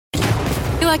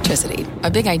Electricity,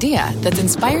 a big idea that's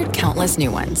inspired countless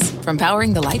new ones. From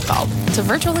powering the light bulb to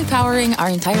virtually powering our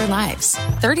entire lives.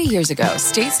 30 years ago,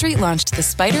 State Street launched the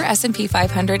Spider S&P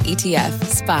 500 ETF,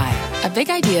 SPY. A big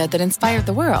idea that inspired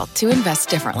the world to invest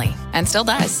differently. And still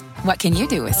does. What can you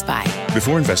do with SPY?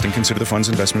 Before investing, consider the fund's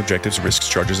investment objectives, risks,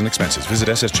 charges, and expenses. Visit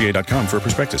ssga.com for a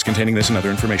prospectus containing this and other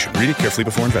information. Read it carefully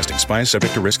before investing. SPY is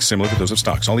subject to risks similar to those of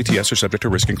stocks. All ETFs are subject to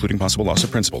risk, including possible loss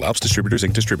of principal. Alps Distributors,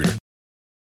 Inc. Distributor.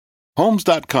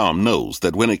 Homes.com knows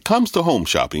that when it comes to home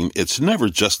shopping, it's never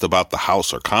just about the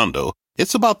house or condo.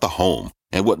 It's about the home.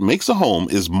 And what makes a home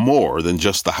is more than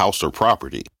just the house or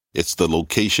property. It's the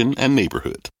location and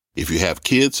neighborhood. If you have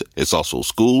kids, it's also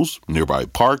schools, nearby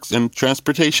parks, and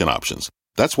transportation options.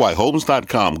 That's why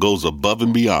Homes.com goes above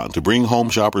and beyond to bring home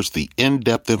shoppers the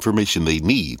in-depth information they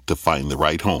need to find the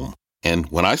right home. And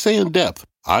when I say in-depth,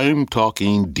 I'm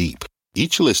talking deep.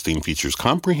 Each listing features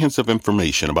comprehensive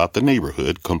information about the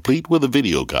neighborhood, complete with a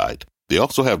video guide. They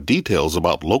also have details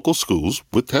about local schools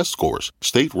with test scores,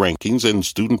 state rankings, and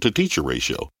student-to-teacher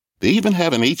ratio. They even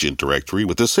have an agent directory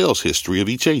with the sales history of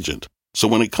each agent. So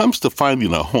when it comes to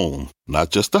finding a home, not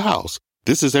just a house,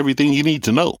 this is everything you need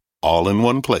to know, all in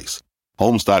one place.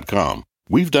 Homes.com.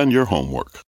 We've done your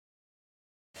homework.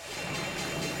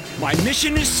 My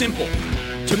mission is simple,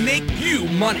 to make you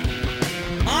money.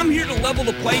 I'm here to level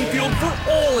the playing field for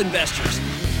all investors.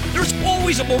 There's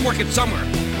always a bull market somewhere,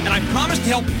 and I promise to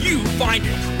help you find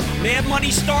it. Mad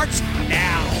Money starts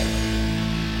now.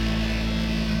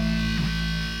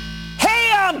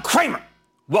 Hey, I'm Cramer.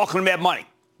 Welcome to Mad Money.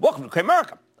 Welcome to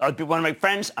Cramerica. Other people want to make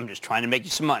friends. I'm just trying to make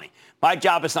you some money. My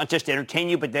job is not just to entertain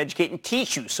you, but to educate and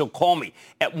teach you. So call me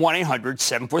at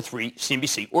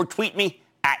 1-800-743-CNBC or tweet me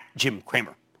at Jim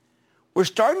Cramer. We're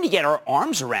starting to get our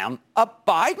arms around a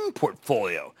Biden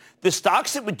portfolio, the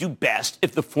stocks that would do best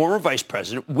if the former vice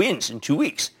president wins in 2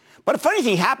 weeks. But a funny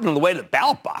thing happened on the way to the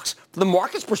ballot box. From the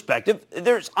market's perspective,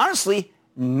 there's honestly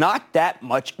not that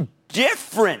much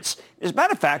difference. As a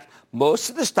matter of fact, most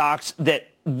of the stocks that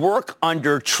work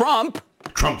under Trump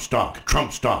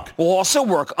stock, will also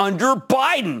work under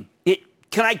Biden.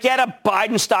 Can I get a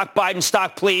Biden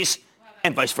stock, please?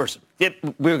 And vice versa.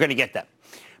 We're going to get that.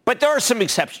 But there are some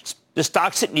exceptions. The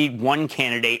stocks that need one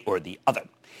candidate or the other.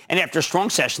 And after a strong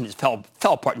session that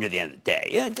fell apart near the end of the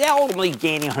day, Dow ultimately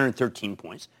gaining 113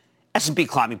 points. S&P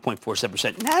climbing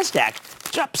 0.47%.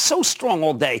 NASDAQ dropped so strong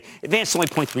all day, advanced only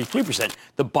 0.33%.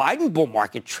 The Biden bull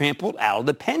market trampled out of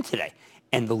the pen today.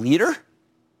 And the leader?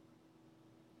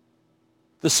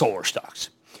 The solar stocks.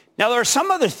 Now, there are some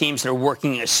other themes that are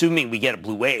working, assuming we get a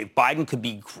blue wave. Biden could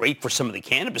be great for some of the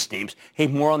cannabis names. Hey,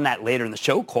 more on that later in the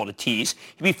show, called a tease.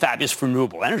 He'd be fabulous for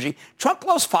renewable energy. Trump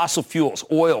loves fossil fuels,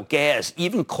 oil, gas,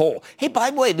 even coal. Hey, by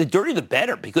the way, the dirtier the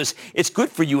better, because it's good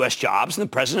for U.S. jobs, and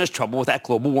the president has trouble with that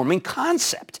global warming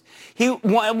concept. He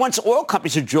wants oil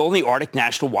companies to drill in the Arctic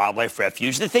National Wildlife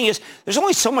Refuge. The thing is, there's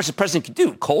only so much the president can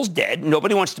do. Coal's dead.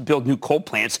 Nobody wants to build new coal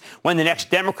plants when the next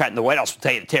Democrat in the White House will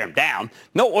tell you to tear them down.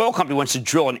 No oil company wants to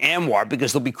drill in ANWR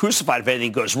because they'll be crucified if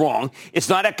anything goes wrong. It's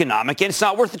not economic, and it's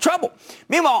not worth the trouble.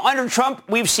 Meanwhile, under Trump,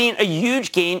 we've seen a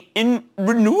huge gain in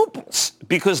renewables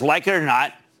because, like it or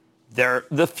not, they're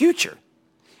the future.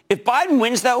 If Biden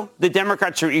wins, though, the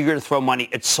Democrats are eager to throw money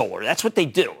at solar. That's what they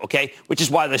do, okay, which is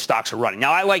why the stocks are running.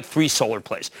 Now, I like three solar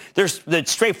plays. There's the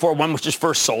straightforward one, which is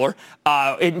First Solar,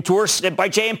 endorsed by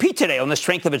JMP today on the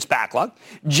strength of its backlog.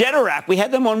 Generac, we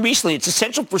had them on recently. It's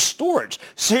essential for storage,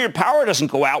 so your power doesn't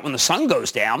go out when the sun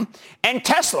goes down. And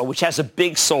Tesla, which has a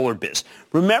big solar biz.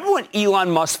 Remember when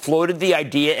Elon Musk floated the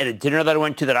idea at a dinner that I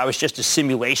went to that I was just a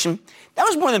simulation? That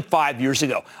was more than 5 years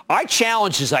ago. I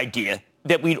challenged his idea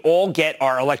that we'd all get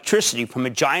our electricity from a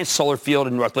giant solar field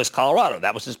in northwest Colorado.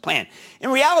 That was his plan.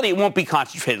 In reality, it won't be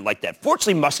concentrated like that.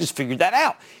 Fortunately, Musk has figured that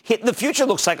out. The future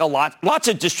looks like lots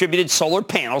of distributed solar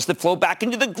panels that flow back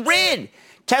into the grid.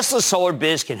 Tesla's solar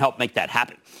biz can help make that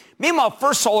happen. Meanwhile,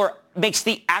 First Solar makes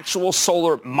the actual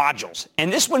solar modules.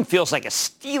 And this one feels like a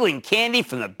stealing candy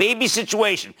from the baby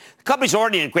situation. The company's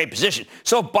already in a great position.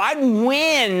 So if Biden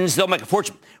wins, they'll make a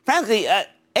fortune. Frankly,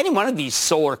 any one of these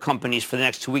solar companies for the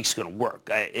next 2 weeks is going to work.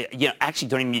 Actually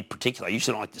don't even need particular. I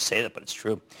usually don't like to say that, but it's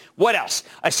true. What else?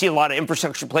 I see a lot of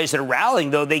infrastructure plays that are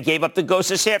rallying, though they gave up the ghost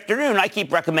this afternoon. I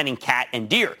keep recommending Cat and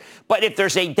Deere. But if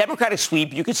there's a Democratic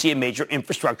sweep, you could see a major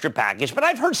infrastructure package. But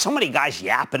I've heard so many guys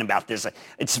yapping about this.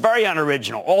 It's very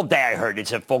unoriginal. All day I heard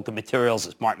it's a Vulcan Materials,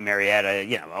 it's Martin Marietta,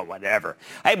 whatever.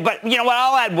 But you know what?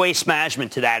 I'll add Waste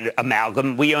Management to that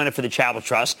amalgam. We own it for the Travel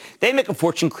Trust. They make a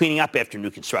fortune cleaning up after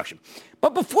new construction.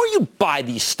 But before you buy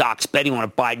these stocks betting on a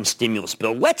Biden stimulus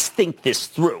bill, let's think this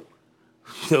through.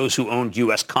 Those who owned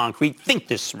U.S. Concrete, think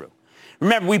this through.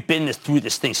 Remember, we've been through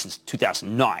this thing since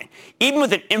 2009. Even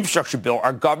with an infrastructure bill,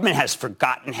 our government has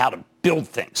forgotten how to build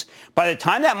things. By the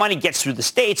time that money gets through the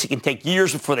states, it can take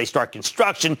years before they start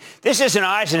construction. This isn't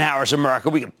Eisenhower's America.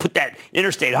 We can put that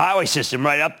interstate highway system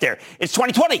right up there. It's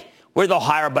 2020, where they'll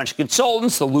hire a bunch of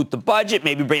consultants, they'll loot the budget,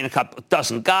 maybe bring a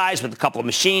dozen guys with a couple of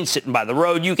machines sitting by the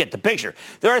road. You get the picture.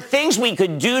 There are things we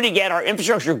could do to get our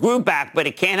infrastructure groove back, but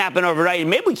it can't happen overnight, and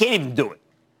maybe we can't even do it.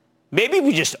 Maybe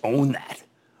we just own that.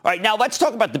 All right, now let's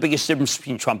talk about the biggest difference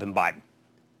between Trump and Biden.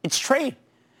 It's trade.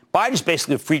 Biden's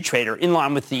basically a free trader in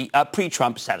line with the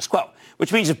pre-Trump status quo,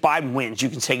 which means if Biden wins, you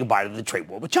can say goodbye to the trade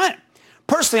war with China.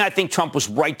 Personally, I think Trump was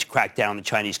right to crack down on the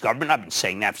Chinese government. I've been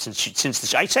saying that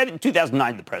since I said it in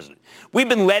 2009 to the president. We've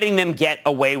been letting them get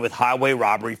away with highway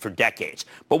robbery for decades.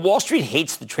 But Wall Street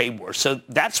hates the trade war, so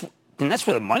that's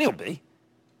where the money will be.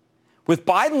 With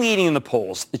Biden leading in the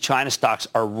polls, the China stocks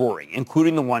are roaring,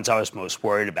 including the ones I was most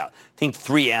worried about. Think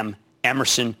 3M,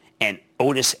 Emerson, and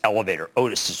Otis Elevator.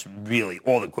 Otis is really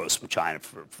all the growth from China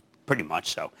for pretty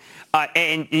much so.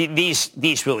 And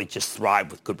these really just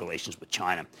thrive with good relations with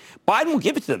China. Biden will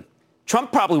give it to them.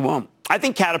 Trump probably won't. I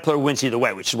think Caterpillar wins either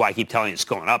way, which is why I keep telling you it's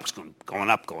going up, it's going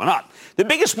up, going up. The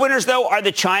biggest winners, though, are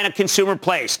the China consumer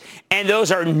plays, and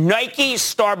those are Nike,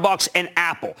 Starbucks, and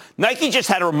Apple. Nike just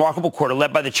had a remarkable quarter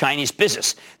led by the Chinese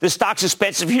business. The stock's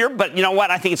expensive here, but you know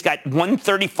what? I think it's got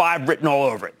 135 written all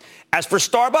over it. As for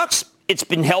Starbucks, it's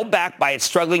been held back by its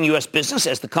struggling U.S. business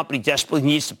as the company desperately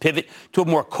needs to pivot to a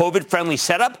more COVID-friendly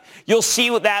setup. You'll see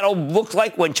what that'll look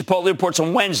like when Chipotle reports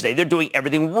on Wednesday. They're doing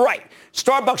everything right.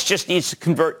 Starbucks just needs to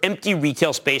convert empty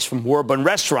retail space from moribund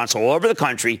restaurants all over the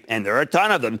country, and there are a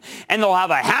ton of them, and they'll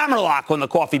have a hammerlock on the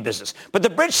coffee business. But the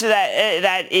bridge to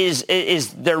that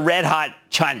is their red-hot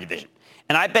China division.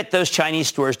 And I bet those Chinese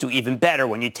stores do even better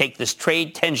when you take this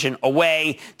trade tension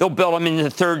away. They'll build them into the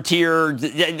third tier.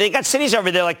 They got cities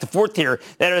over there like the fourth tier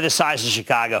that are the size of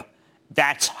Chicago.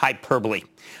 That's hyperbole.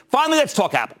 Finally, let's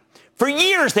talk Apple. For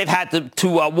years, they've had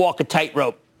to walk a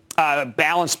tightrope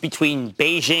balance between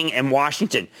Beijing and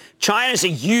Washington. China is a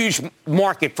huge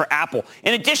market for Apple,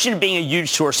 in addition to being a huge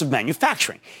source of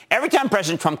manufacturing. Every time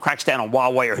President Trump cracks down on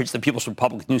Huawei or hits the People's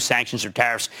Republic with new sanctions or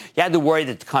tariffs, you had to worry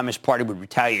that the Communist Party would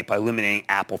retaliate by eliminating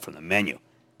Apple from the menu.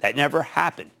 That never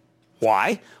happened.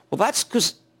 Why? Well, that's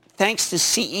because thanks to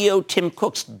CEO Tim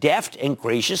Cook's deft and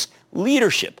gracious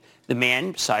leadership. The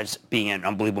man, besides being an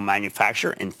unbelievable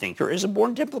manufacturer and thinker, is a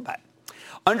born diplomat.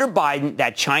 Under Biden,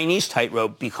 that Chinese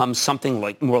tightrope becomes something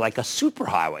more like a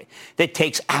superhighway that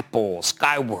takes Apple,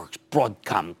 Skyworks,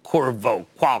 Broadcom, Qorvo,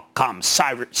 Qualcomm,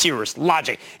 Cirrus,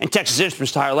 Logic, and Texas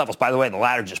Instruments to higher levels. By the way, the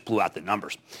latter just blew out the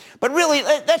numbers. But really,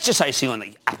 that's just icing on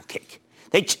the apple cake.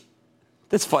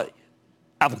 That's funny.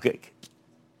 Apple cake.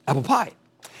 Apple pie.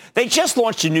 They just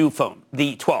launched a new phone,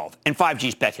 the 12, and 5G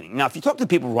is beckoning. Now, if you talk to the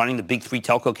people running the big three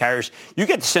telco carriers, you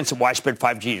get the sense that widespread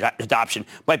 5G adoption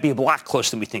might be a lot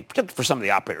closer than we think, particularly for some of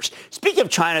the operators. Speaking of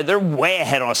China, they're way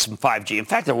ahead of us in 5G. In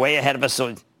fact, they're way ahead of us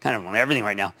on kind of on everything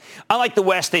right now. Unlike the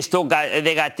West, they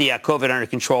got the COVID under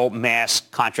control, mass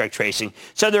contact tracing,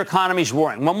 so their economy's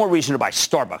roaring. One more reason to buy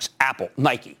Starbucks, Apple,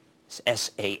 Nike. It's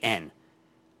S-A-N.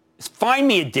 Find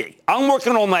me a D. I'm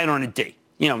working all night on a D.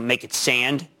 Make it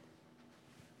sand.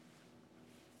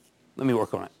 Let me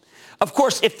work on it. Of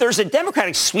course, if there's a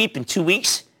Democratic sweep in 2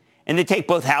 weeks and they take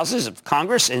both houses of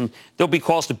Congress, and there'll be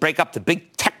calls to break up the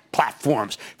big tech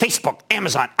platforms, Facebook,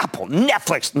 Amazon, Apple,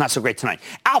 Netflix, not so great tonight,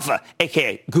 Alpha,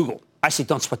 a.k.a. Google. I say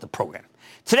don't sweat the program.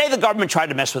 Today, the government tried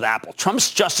to mess with Apple.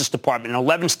 Trump's Justice Department and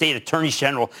 11 state attorneys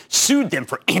general sued them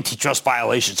for antitrust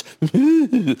violations.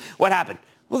 What happened?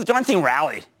 Well, the darn thing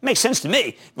rallied. It makes sense to me.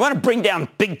 You want to bring down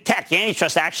big tech,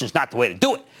 antitrust action is not the way to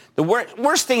do it. The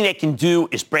worst thing they can do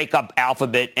is break up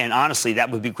Alphabet, and honestly,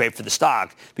 that would be great for the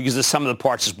stock because the sum of the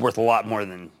parts is worth a lot more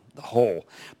than the whole.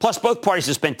 Plus, both parties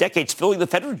have spent decades filling the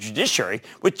federal judiciary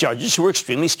with judges who are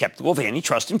extremely skeptical of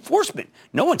antitrust enforcement.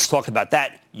 No one's talking about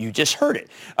that. You just heard it.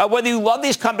 Whether you love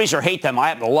these companies or hate them, I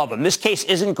happen to love them. This case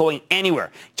isn't going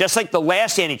anywhere. Just like the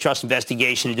last antitrust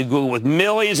investigation into Google with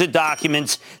millions of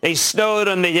documents, they snowed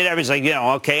them, they did everything.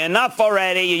 Okay, enough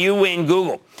already. You win,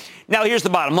 Google. Now, here's the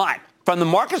bottom line. From the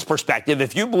market's perspective,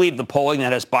 if you believe the polling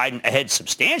that has Biden ahead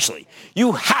substantially,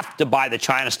 you have to buy the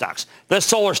China stocks, the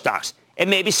solar stocks, and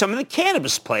maybe some of the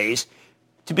cannabis plays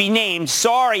to be named.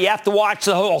 Sorry, you have to watch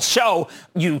the whole show,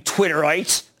 you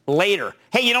Twitterites, later.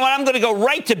 Hey, you know what? I'm going to go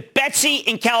right to Betsy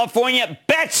in California.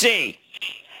 Betsy!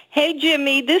 Hey,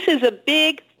 Jimmy, this is a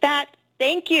big, fat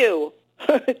thank you.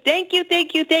 Thank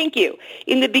you.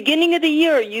 In the beginning of the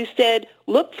year, you said,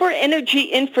 look for energy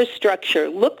infrastructure,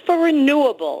 look for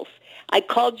renewables. I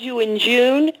called you in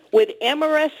June with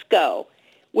Amoresco.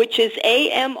 which is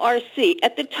AMRC.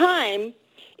 At the time,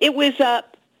 it was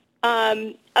up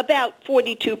about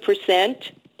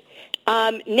 42%.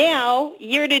 Now,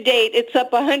 year to date, it's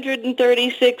up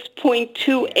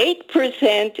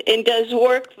 136.28% and does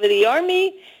work for the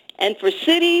Army and for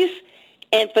cities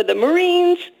and for the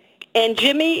Marines. And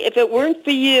Jimmy, if it weren't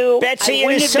for you, Betsy, I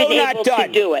wouldn't have been able to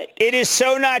do it. It is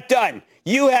so not done.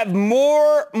 You have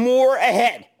more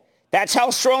ahead. That's how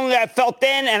strongly I felt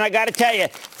then, and I got to tell you,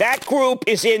 that group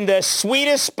is in the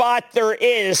sweetest spot there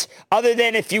is, other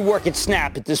than if you work at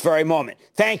Snap at this very moment.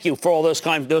 Thank you for all those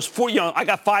those four. I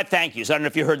got 5 thank yous. I don't know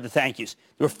if you heard the thank yous.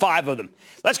 There were 5 of them.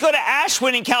 Let's go to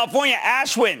Ashwin in California.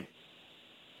 Ashwin.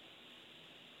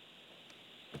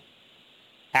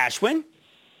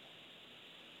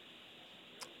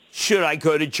 Should I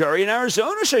go to Jerry in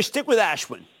Arizona, or should I stick with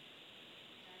Ashwin?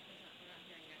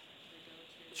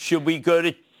 Should we go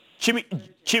to Jimmy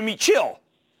Chill?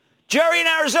 Jerry in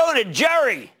Arizona.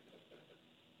 Jerry.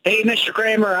 Hey, Mr.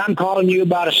 Cramer, I'm calling you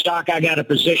about a stock I got a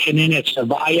position in. It's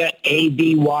Avaya,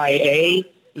 AVYA.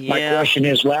 Yeah. My question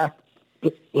is, last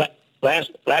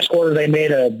quarter they made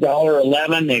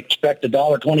 $1.11. They expect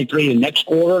 $1.23 the next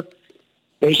quarter.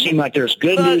 They seem like there's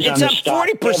good news on this stock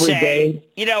every day.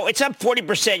 It's up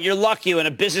 40%. You're lucky in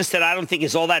a business that I don't think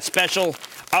is all that special.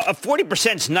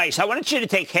 40% is nice. I wanted you to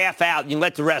take half out and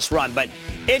let the rest run. But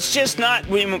it's just not.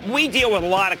 We deal with a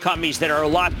lot of companies that are a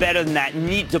lot better than that and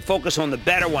need to focus on the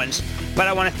better ones. But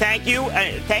I want to thank you.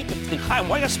 Thank you for the kind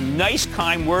words. I got some nice,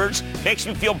 kind words. Makes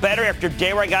me feel better after a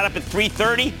day where I got up at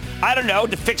 3:30. I don't know,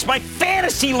 to fix my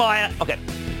fantasy line. Okay.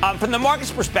 From the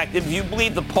market's perspective, if you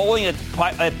believe the polling that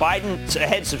Biden's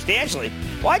ahead substantially,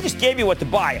 well, I just gave you what to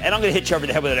buy, and I'm going to hit you over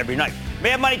the head with it every night.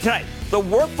 Mad Money tonight. The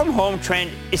work-from-home trend,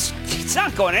 it's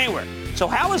not going anywhere. So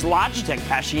how is Logitech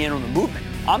cashing in on the movement?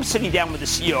 I'm sitting down with the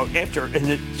CEO after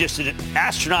just an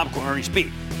astronomical earnings beat.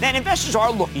 Then investors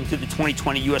are looking to the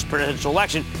 2020 U.S. presidential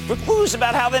election for clues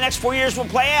about how the next 4 years will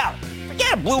play out.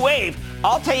 Forget a blue wave.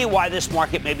 I'll tell you why this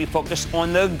market may be focused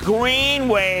on the green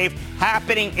wave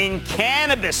happening in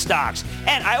cannabis stocks.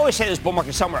 And I always say this bull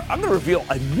market somewhere. I'm going to reveal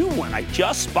a new one I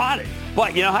just spotted.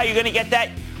 But you know how you're going to get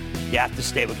that? You have to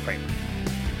stay with Cramer.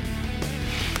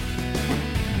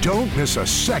 Don't miss a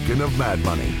second of Mad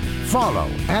Money. Follow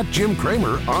 @Jim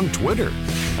Cramer on Twitter.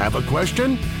 Have a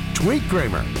question? Tweet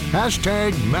Cramer.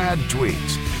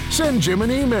 #MadTweets. Send Jim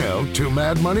an email to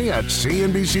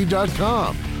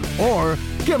madmoney@cnbc.com. Or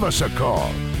give us a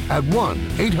call at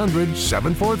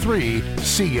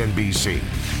 1-800-743-CNBC.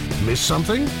 Miss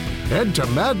something? Head to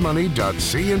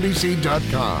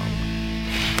madmoney.cnbc.com.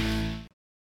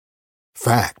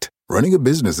 Fact. Running a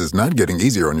business is not getting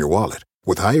easier on your wallet.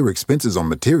 With higher expenses on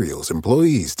materials,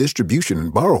 employees, distribution,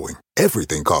 and borrowing,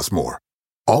 everything costs more.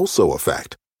 Also a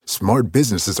fact. Smart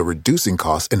businesses are reducing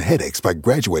costs and headaches by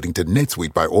graduating to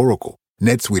NetSuite by Oracle.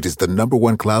 NetSuite is the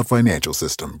 #1 cloud financial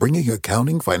system, bringing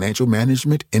accounting, financial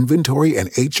management, inventory,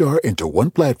 and HR into one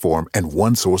platform and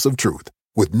one source of truth.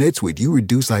 With NetSuite, you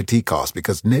reduce IT costs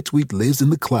because NetSuite lives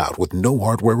in the cloud with no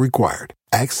hardware required.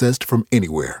 Accessed from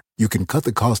anywhere, you can cut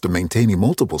the cost of maintaining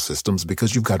multiple systems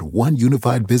because you've got one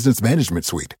unified business management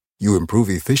suite. You improve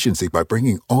efficiency by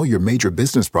bringing all your major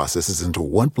business processes into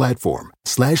one platform,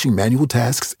 slashing manual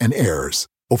tasks and errors.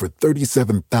 Over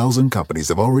 37,000 companies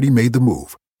have already made the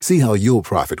move. See how you'll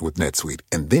profit with NetSuite,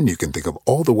 and then you can think of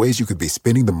all the ways you could be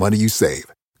spending the money you save.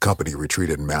 Company retreat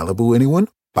in Malibu, anyone?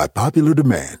 By popular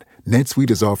demand,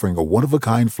 NetSuite is offering a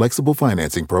one-of-a-kind flexible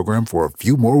financing program for a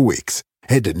few more weeks.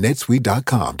 Head to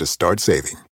netsuite.com to start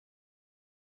saving.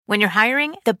 When you're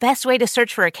hiring, the best way to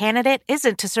search for a candidate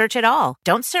isn't to search at all.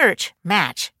 Don't search,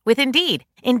 match with Indeed.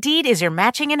 Indeed is your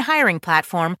matching and hiring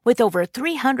platform with over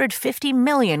 350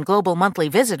 million global monthly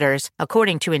visitors,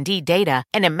 according to Indeed data,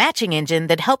 and a matching engine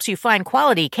that helps you find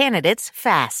quality candidates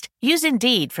fast. Use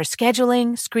Indeed for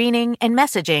scheduling, screening, and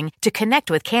messaging to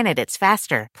connect with candidates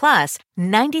faster. Plus,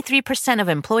 93% of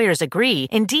employers agree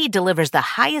Indeed delivers the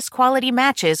highest quality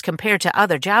matches compared to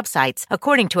other job sites,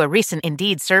 according to a recent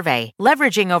Indeed survey.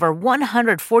 Leveraging over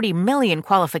 140 million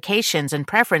qualifications and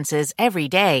preferences every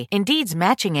day, Indeed's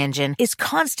matching engine is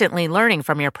constantly learning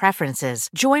from your preferences.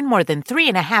 Join more than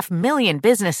 3.5 million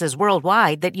businesses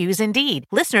worldwide that use Indeed.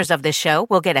 Listeners of this show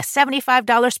will get a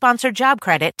 $75 sponsored job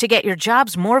credit to get your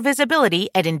jobs more visibility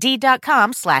at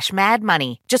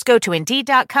Indeed.com/madmoney. Just go to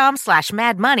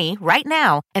Indeed.com/madmoney right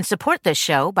now and support this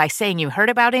show by saying you heard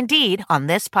about Indeed on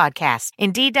this podcast.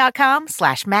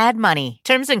 Indeed.com/madmoney.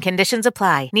 Terms and conditions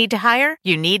apply. Need to hire?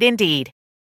 You need Indeed.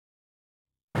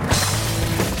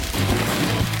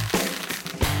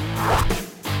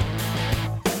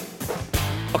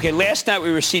 Okay, last night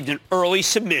we received an early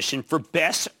submission for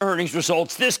best earnings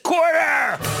results this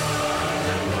quarter.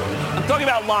 Talking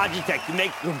about Logitech to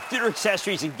make computer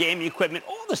accessories and gaming equipment,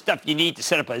 all the stuff you need to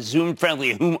set up a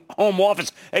Zoom-friendly home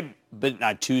office, but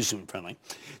not too Zoom-friendly.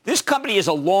 This company is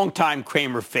a longtime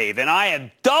Cramer fave, and I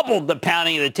have doubled the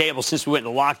pounding of the table since we went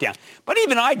into lockdown. But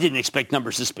even I didn't expect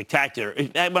numbers this spectacular.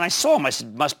 When I saw them, I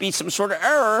said, must be some sort of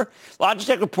error.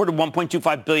 Logitech reported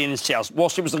 $1.25 billion in sales. Wall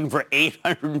Street was looking for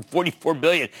 $844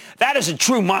 billion. That is a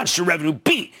true monster revenue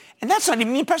beat. And that's not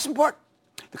even the impressive part.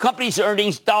 The company's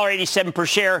earnings, $1.87 per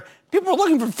share. People are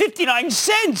looking for 59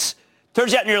 cents.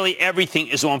 Turns out nearly everything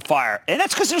is on fire. And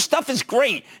that's because their stuff is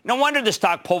great. No wonder the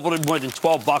stock pulverized more than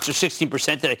 $12 or 16%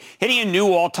 today, hitting a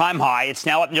new all-time high. It's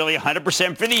now up nearly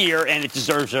 100% for the year, and it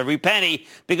deserves every penny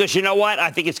because you know what?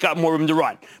 I think it's got more room to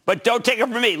run. But don't take it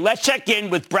from me. Let's check in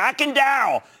with Bracken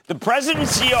Darrell, the president and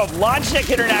CEO of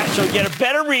Logitech International, to get a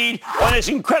better read on this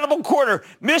incredible quarter.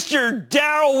 Mr.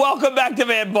 Darrell, welcome back to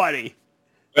Mad Money.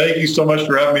 Thank you so much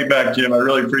for having me back, Jim. I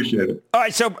really appreciate it. All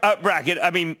right, so Bracken,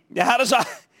 I mean, how does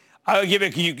I'll give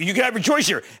it. You can have your choice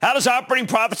here. How does operating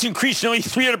profits increase nearly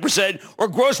 300%, or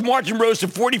gross margin rose to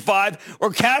 45%,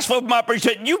 or cash flow from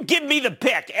operations? You give me the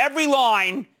pick. Every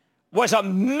line was a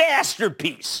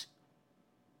masterpiece.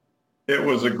 It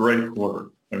was a great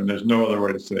quarter. I mean, there's no other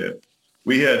way to say it.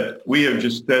 We have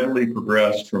just steadily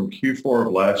progressed from Q4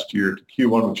 of last year to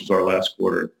Q1, which is our last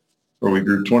quarter, where we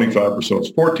grew 25%. So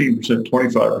it's 14%, 25%,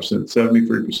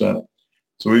 73%.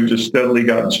 So we've just steadily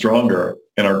gotten stronger,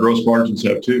 and our gross margins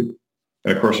have too.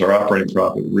 And of course, our operating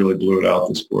profit really blew it out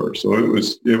this quarter. So it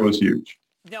was huge.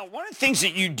 Now, one of the things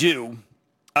that you do,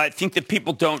 I think that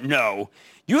people don't know,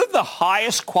 you have the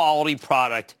highest quality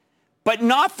product, but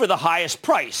not for the highest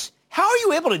price. How are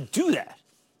you able to do that?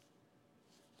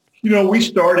 You know, we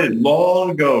started long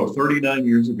ago, 39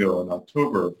 years ago in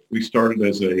October. We started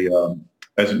as an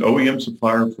OEM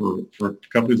supplier for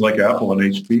companies like Apple and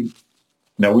HP.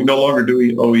 Now, we no longer do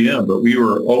OEM, but we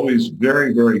were always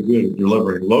very, very good at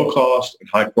delivering low cost and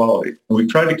high quality. And we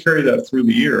tried to carry that through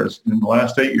the years. And in the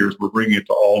last 8 years, we're bringing it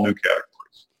to all new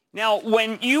categories. Now,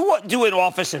 when you do an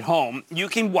office at home, you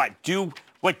can do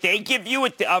what they give you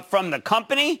from the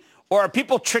company? Or are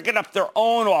people tricking up their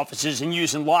own offices and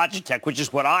using Logitech, which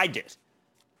is what I did?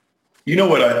 You know,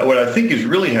 what I think is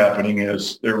really happening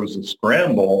is there was a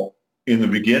scramble in the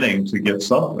beginning to get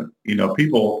something. You know,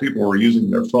 people were using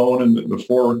their phone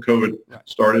before COVID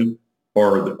started,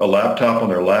 or a laptop on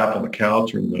their lap, on the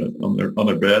couch, or on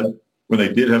their bed when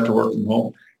they did have to work from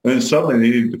home. And then suddenly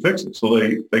they needed to fix it. So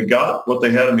they got what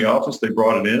they had in the office, they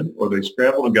brought it in, or they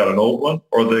scrambled and got an old one,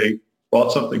 or they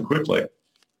bought something quickly.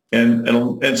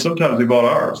 And sometimes they bought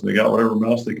ours. They got whatever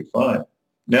mouse they could find.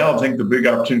 Now I think the big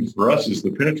opportunity for us is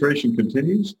the penetration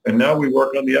continues, and now we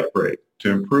work on the upgrade to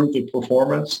improve the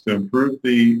performance, to improve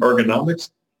the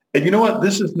ergonomics. And you know what?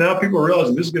 This is now people are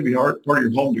realizing this is going to be part of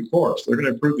your home decor. So they're going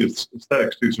to improve the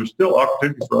aesthetics too. So there's still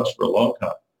opportunity for us for a long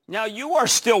time. Now, you are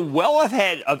still well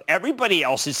ahead of everybody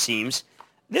else, it seems.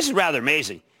 This is rather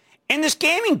amazing. In this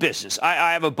gaming business,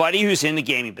 I have a buddy who's in the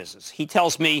gaming business. He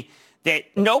tells me that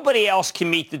nobody else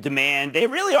can meet the demand. They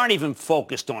really aren't even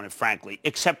focused on it, frankly,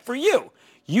 except for you.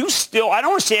 You still, I don't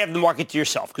want to say have the market to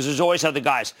yourself because there's always other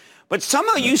guys, but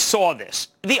somehow you saw this.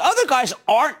 The other guys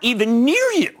aren't even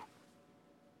near you.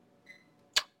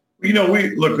 You know,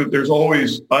 there's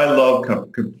always, I love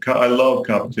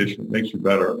competition. It makes you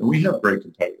better. And we have great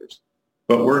competitors,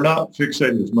 but we're not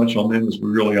fixated as much on them as we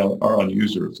really are on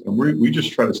users. And we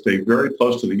just try to stay very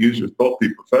close to the users, both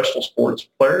the professional sports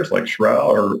players like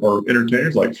Shroud or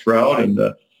entertainers like Shroud and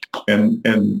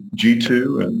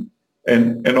G2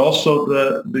 and also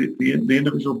the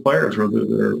individual players, whether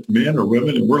they're men or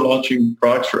women, and we're launching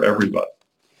products for everybody.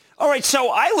 All right, so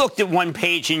I looked at one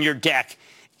page in your deck,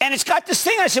 and it's got this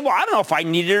thing. I said, well, I don't know if I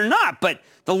need it or not, but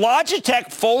the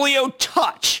Logitech Folio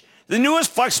Touch, the newest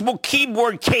flexible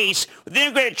keyboard case with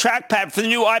integrated trackpad for the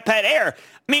new iPad Air.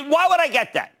 I mean, why would I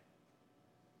get that?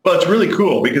 Well, it's really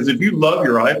cool because if you love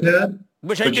your iPad,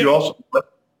 which you do,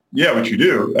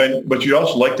 but you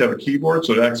also like to have a keyboard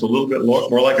so it acts a little bit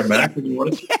more like a Mac when you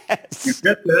want it. Yes. You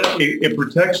get that. It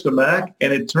protects the Mac,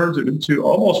 and it turns it into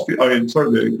almost, the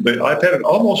iPad, it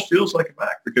almost feels like a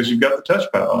Mac because you've got the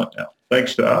touchpad on it now,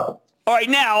 thanks to Apple. All right,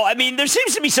 now, I mean, there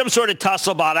seems to be some sort of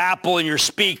tussle about Apple and your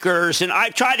speakers, and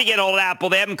I've tried to get hold of Apple.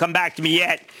 They haven't come back to me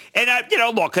yet. And,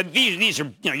 look, these are,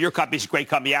 your company's a great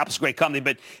company, Apple's a great company,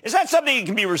 but is that something that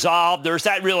can be resolved, or is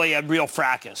that really a real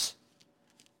fracas?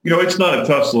 It's not a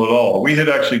tussle at all. We had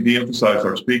actually de-emphasized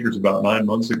our speakers about 9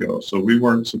 months ago, so we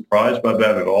weren't surprised by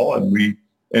that at all, and we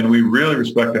really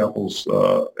respect Apple's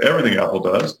everything Apple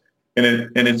does.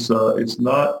 It's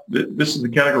not. This is the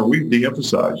category we've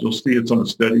de-emphasized. You'll see it's on a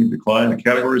steady decline. The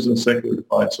category is in a secular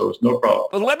decline, so it's no problem.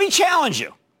 But let me challenge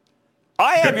you.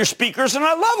 I have your speakers, and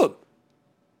I love them.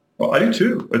 Well, I do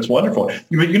too. It's wonderful.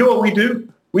 You know what we do?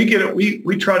 We get it.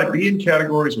 We try to be in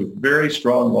categories with very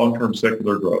strong long-term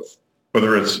secular growth,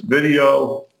 whether it's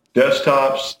video,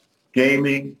 desktops,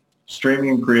 gaming,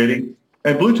 streaming, creating.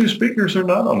 And Bluetooth speakers are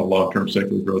not on a long-term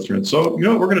secular growth trend. So, you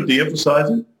know, we're going to de-emphasize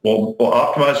it. We'll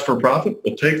optimize for profit.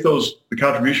 We'll take the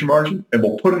contribution margin, and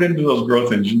we'll put it into those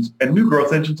growth engines and new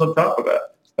growth engines on top of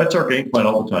that. That's our game plan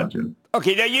all the time, Jim.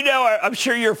 Okay, now, you know, I'm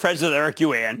sure you're friends with Eric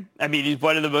Yuan. I mean, he's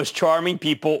one of the most charming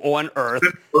people on earth.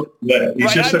 Yeah,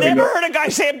 I've never heard a guy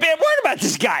say a bad word about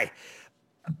this guy.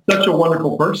 Such a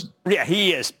wonderful person. Yeah,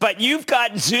 he is. But you've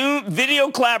got Zoom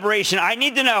video collaboration. I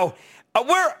need to know,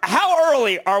 how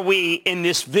early are we in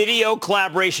this video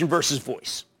collaboration versus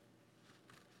voice?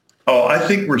 Oh, I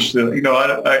think we're still, you know,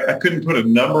 I couldn't put a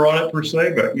number on it per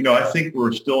se, but, you know, I think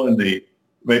we're still in the,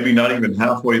 maybe not even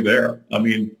halfway there. I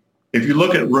mean, if you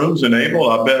look at rooms enabled,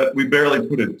 I bet we barely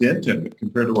put a dent in it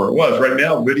compared to where it was. Right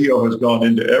now, video has gone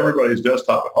into everybody's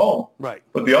desktop at home. Right.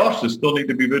 But the offices still need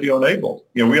to be video enabled.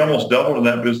 You know, we almost doubled in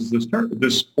that business this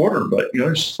quarter, but, you know,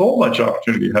 there's so much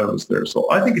opportunity ahead of us there.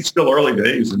 So I think it's still early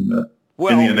days in the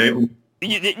enablement.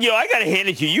 You know, I got to hand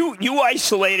it to you. You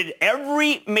isolated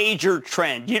every major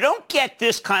trend. You don't get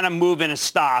this kind of move in a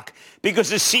stock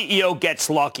because the CEO gets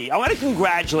lucky. I want to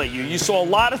congratulate you. You saw a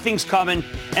lot of things coming,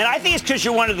 and I think it's because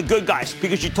you're one of the good guys,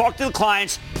 because you talk to the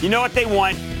clients, you know what they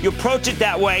want, you approach it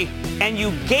that way, and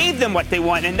you gave them what they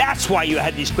want, and that's why you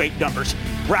had these great numbers.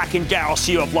 Bracken Darrell,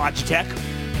 CEO of Logitech.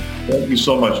 Thank you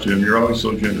so much, Jim. You're always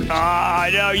so generous.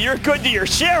 I know. You're good to your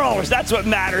shareholders. That's what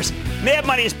matters. Mad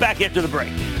Money is back after the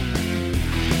break.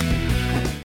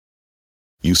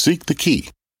 You seek the key,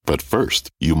 but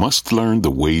first, you must learn the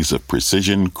ways of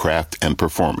precision, craft, and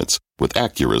performance with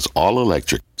Acura's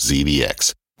all-electric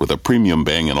ZDX. With a premium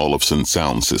Bang & Olufsen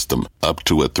sound system up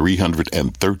to a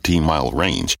 313-mile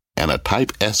range and a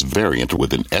Type S variant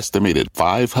with an estimated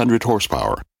 500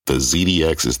 horsepower, the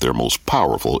ZDX is their most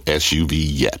powerful SUV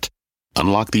yet.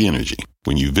 Unlock the energy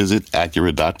when you visit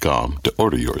Acura.com to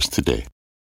order yours today.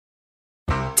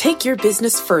 Take your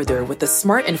business further with the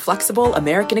smart and flexible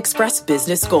American Express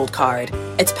Business Gold Card.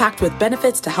 It's packed with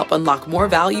benefits to help unlock more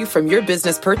value from your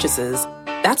business purchases.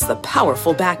 That's the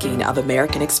powerful backing of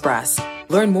American Express.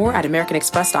 Learn more at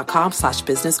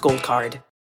americanexpress.com/businessgoldcard.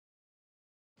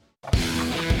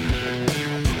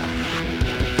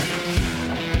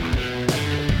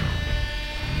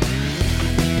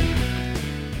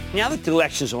 Now that the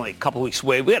election is only a couple of weeks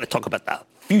away, we got to talk about the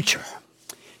future.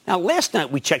 Now, last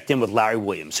night we checked in with Larry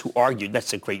Williams, who argued,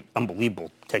 that's a great,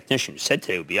 unbelievable technician, who said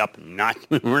today would be up and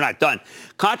we're not done.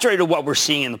 Contrary to what we're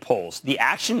seeing in the polls, the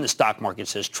action in the stock market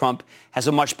says Trump has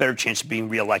a much better chance of being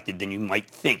reelected than you might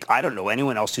think. I don't know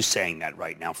anyone else who's saying that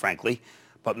right now, frankly.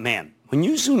 But, man, when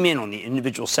you zoom in on the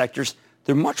individual sectors,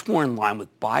 they're much more in line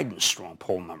with Biden's strong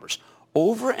poll numbers.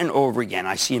 Over and over again,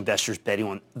 I see investors betting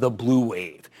on the blue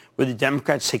wave, where the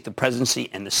Democrats take the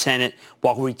presidency and the Senate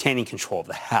while retaining control of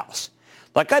the House.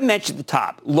 Like I mentioned at the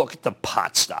top, look at the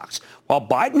pot stocks. While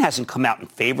Biden hasn't come out in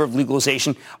favor of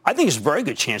legalization, I think there's a very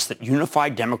good chance that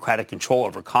unified Democratic control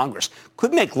over Congress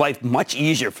could make life much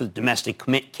easier for the domestic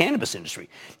cannabis industry.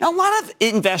 Now, a lot of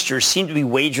investors seem to be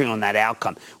wagering on that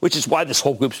outcome, which is why this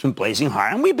whole group's been blazing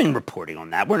higher, and we've been reporting on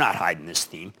that. We're not hiding this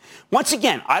theme. Once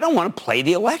again, I don't want to play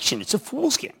the election. It's a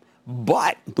fool's game.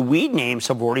 But the weed names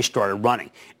have already started running,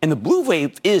 and the blue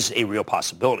wave is a real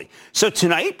possibility. So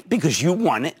tonight, because you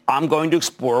won it, I'm going to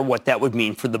explore what that would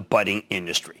mean for the budding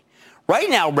industry. Right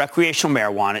now, recreational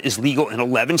marijuana is legal in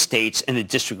 11 states and the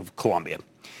District of Columbia.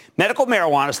 Medical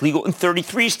marijuana is legal in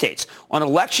 33 states. On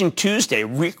Election Tuesday,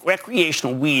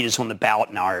 recreational weed is on the ballot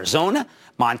in Arizona,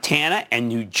 Montana, and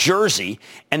New Jersey,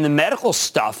 and the medical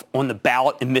stuff on the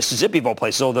ballot in Mississippi, of all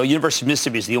places, although University of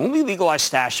Mississippi is the only legalized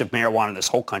stash of marijuana in this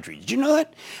whole country. Did you know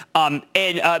that?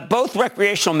 Both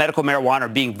recreational and medical marijuana are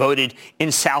being voted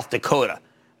in South Dakota.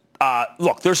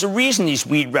 Look, there's a reason these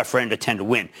weed referenda tend to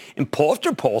win. In poll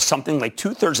after poll, something like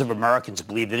 2/3 of Americans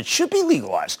believe that it should be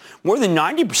legalized. More than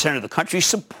 90% of the country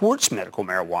supports medical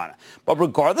marijuana. But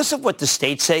regardless of what the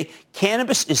states say,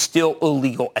 cannabis is still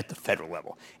illegal at the federal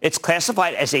level. It's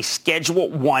classified as a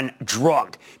Schedule I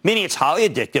drug, meaning it's highly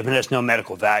addictive and has no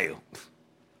medical value.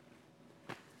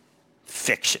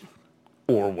 Fiction.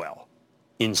 Orwell.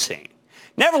 Insane.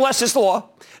 Nevertheless, it's the law.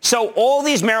 So all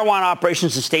these marijuana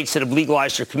operations in states that have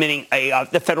legalized are committing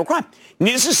the federal crime.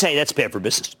 Needless to say, that's bad for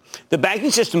business. The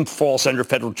banking system falls under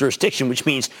federal jurisdiction, which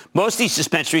means most of these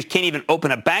dispensaries can't even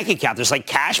open a bank account. There's like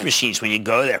cash machines when you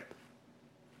go there.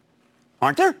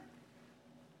 Aren't there?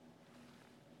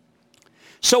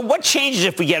 So what changes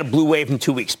if we get a blue wave in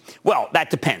 2 weeks? Well, that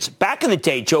depends. Back in the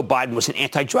day, Joe Biden was an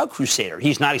anti-drug crusader.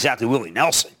 He's not exactly Willie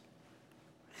Nelson.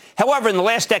 However, in the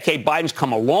last decade, Biden's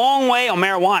come a long way on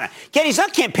marijuana. Again, he's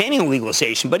not campaigning on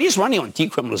legalization, but he's running on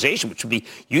decriminalization, which would be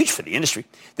huge for the industry.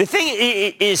 The thing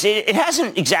is, it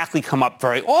hasn't exactly come up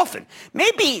very often.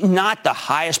 Maybe not the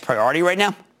highest priority right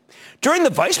now. During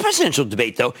the vice presidential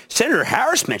debate, though, Senator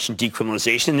Harris mentioned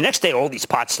decriminalization, and the next day all these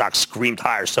pot stocks screamed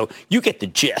higher, so you get the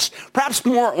gist. Perhaps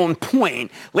more on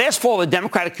point, last fall, the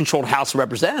Democratic-controlled House of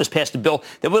Representatives passed a bill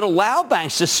that would allow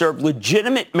banks to serve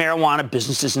legitimate marijuana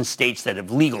businesses in states that have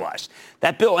legalized.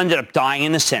 That bill ended up dying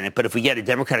in the Senate, but if we get a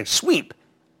Democratic sweep,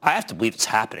 I have to believe it's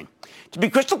happening. To be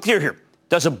crystal clear here,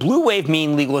 does a blue wave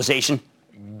mean legalization?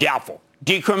 Doubtful.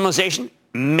 Decriminalization?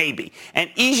 Maybe. An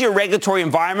easier regulatory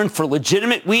environment for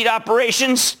legitimate weed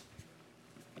operations?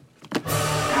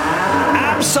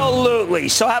 Absolutely.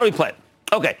 So how do we play it?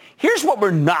 Okay, here's what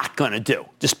we're not going to do,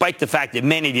 despite the fact that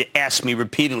many of you ask me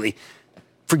repeatedly,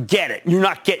 forget it. You're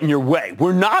not getting your way.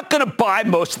 We're not going to buy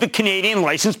most of the Canadian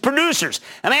licensed producers.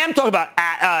 And I am talking about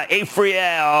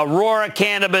Afria, Aurora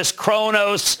Cannabis,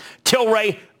 Kronos,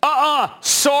 Tilray.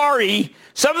 Sorry.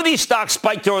 Some of these stocks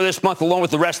spiked over this month along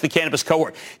with the rest of the cannabis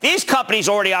cohort. These companies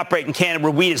already operate in Canada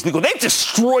where weed is legal. They've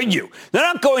destroyed you. They're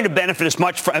not going to benefit as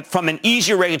much from an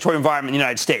easier regulatory environment in the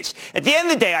United States. At the end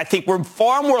of the day, I think we're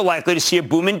far more likely to see a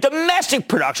boom in domestic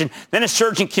production than a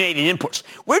surge in Canadian imports.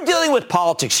 We're dealing with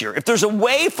politics here. If there's a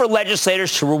way for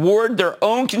legislators to reward their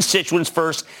own constituents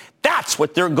first, that's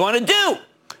what they're going to do.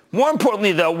 More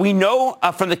importantly, though, we know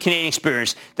from the Canadian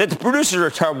experience that the producers are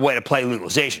a terrible way to play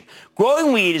legalization.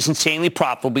 Growing weed is insanely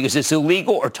profitable because it's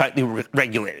illegal or tightly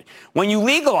regulated. When you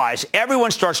legalize,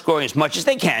 everyone starts growing as much as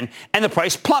they can, and the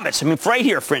price plummets. I mean, right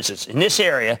here, for instance, in this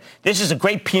area, this is a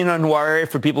great Pinot Noir area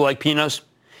for people like Pinots.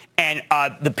 And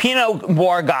the Pinot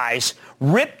Noir guys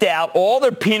ripped out all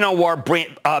their Pinot Noir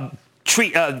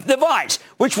the vines,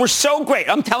 which were so great.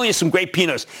 I'm telling you, some great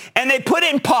Pinots. And they put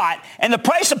it in pot, and the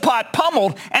price of pot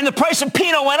pummeled, and the price of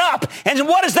Pinot went up. And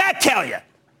what does that tell you?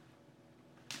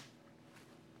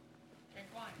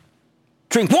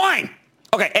 Drink wine.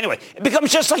 Okay, anyway, it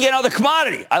becomes just like another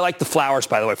commodity. I like the flowers,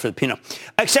 by the way, for the Pinot.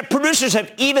 Except producers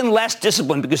have even less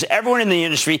discipline because everyone in the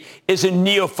industry is a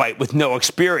neophyte with no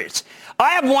experience. I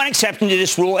have one exception to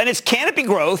this rule, and it's Canopy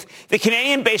Growth. The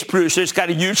Canadian-based producer's got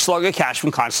a huge slug of cash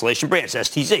from Constellation Brands,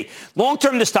 STZ.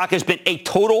 Long-term, the stock has been a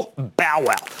total bow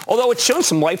wow, although it's shown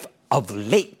some life of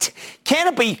late.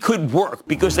 Canopy could work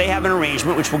because they have an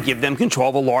arrangement which will give them control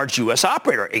of a large U.S.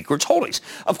 operator, Acreage Holdings.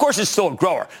 Of course, it's still a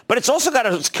grower, but it's also got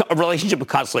a relationship with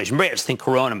Constellation Brands. Think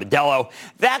Corona, Modelo.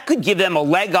 That could give them a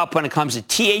leg up when it comes to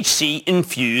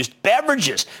THC-infused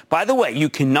beverages. By the way, you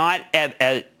cannot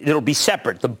it'll be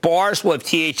separate. The bars will have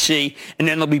THC, and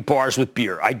then there'll be bars with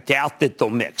beer. I doubt that they'll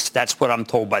mix. That's what I'm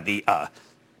told by the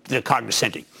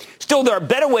cognoscenti. Still, there are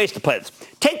better ways to play this.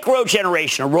 Take Grow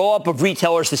Generation, a roll-up of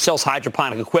retailers that sells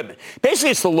hydroponic equipment.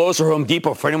 Basically, it's the Lowe's or Home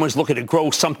Depot for anyone who's looking to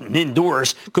grow something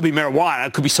indoors. Could be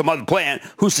marijuana, could be some other plant.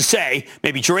 Who's to say?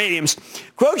 Maybe geraniums.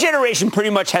 Grow Generation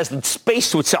pretty much has the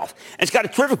space to itself. And it's got a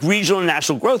terrific regional and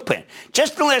national growth plan.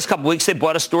 Just in the last couple of weeks, they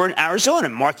bought a store in Arizona,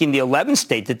 marking the 11th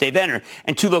state that they've entered,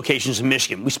 and 2 locations in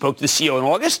Michigan. We spoke to the CEO in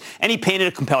August, and he painted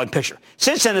a compelling picture.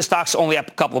 Since then, the stock's only up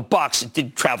a couple of bucks. It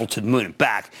did travel to the moon and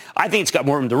back. I think it's got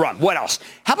more room to run. What else?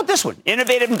 How about this one?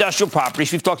 Innovative Industrial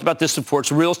Properties. We've talked about this before.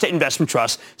 It's a real estate investment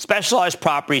trust, specialized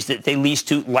properties that they lease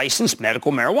to licensed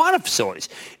medical marijuana facilities.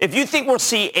 If you think we'll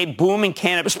see a boom in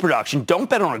cannabis production, don't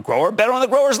bet on a grower. Bet on the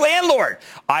grower's landlord.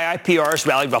 IIPR has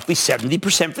rallied roughly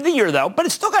 70% for the year, though, but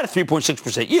it's still got a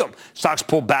 3.6% yield. Stocks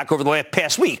pulled back over the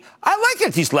past week. I like it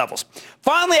at these levels.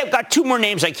 Finally, I've got 2 more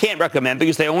names I can't recommend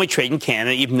because they only trade in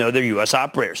Canada, even though they're U.S.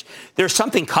 operators. There's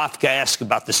something Kafkaesque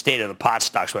about the state of the pot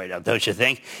stocks right now, don't you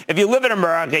think? If you live in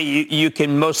America, you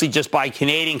can mostly just buy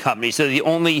Canadian companies. They're the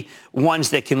only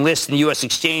ones that can list in the U.S.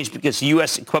 exchange because the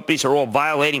U.S. companies are all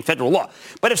violating federal law.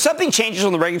 But if something changes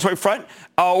on the regulatory front,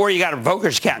 or you got a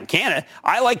brokerage account in Canada,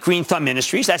 I like Green Thumb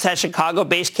Industries. That's a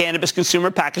Chicago-based cannabis consumer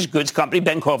packaged goods company,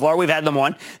 Ben Kovlar. We've had them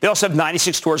on. They also have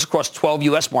 96 stores across 12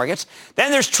 U.S. markets.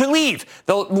 Then there's Trulieve,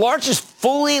 the largest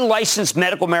fully licensed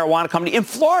medical marijuana company in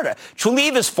Florida.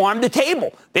 Trulieve is farm to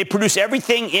table. They produce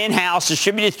everything in-house,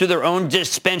 distributed through their own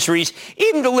dispensaries,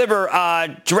 even deliver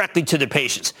directly to the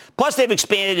patients. Plus, they've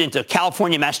expanded into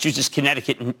California, Massachusetts,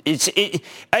 Connecticut. And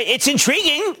it's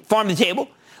intriguing, farm to table.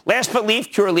 Last but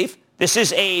leaf, Curaleaf. This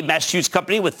is a Massachusetts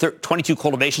company with 22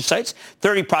 cultivation sites,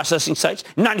 30 processing sites,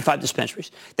 95 dispensaries.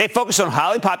 They focus on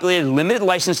highly populated, limited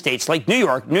license states like New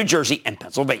York, New Jersey, and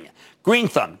Pennsylvania. Green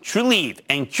Thumb, Trulieve,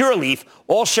 and Curaleaf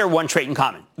all share one trait in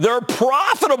common. They're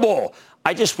profitable.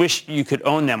 I just wish you could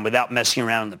own them without messing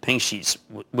around in the pink sheets,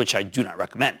 which I do not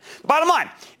recommend. Bottom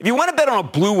line, if you want to bet on a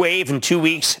blue wave in 2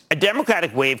 weeks, a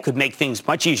Democratic wave could make things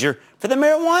much easier for the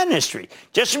marijuana industry.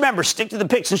 Just remember, stick to the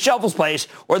picks and shovels plays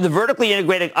or the vertically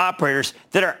integrated operators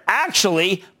that are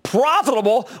actually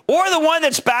profitable or the one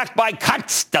that's backed by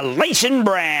Constellation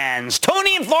Brands.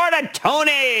 Tony in Florida.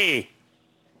 Tony.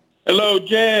 Hello,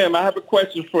 Jim. I have a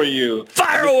question for you.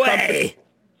 Fire away.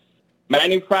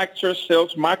 Manufacturer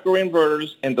sells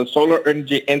microinverters in the solar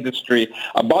energy industry.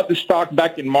 I bought the stock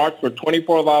back in March for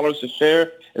 $24 a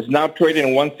share. It's now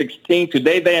trading at $116.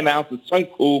 Today they announced that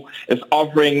SunCool is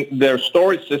offering their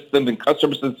storage systems and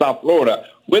customers in South Florida.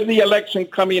 With the election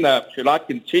coming up, should I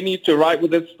continue to ride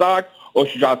with this stock or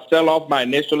should I sell off my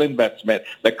initial investment?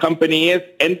 The company is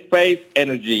Enphase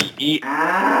Energy.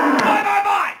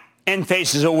 Bye.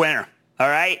 Enphase is a winner. All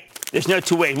right? There's no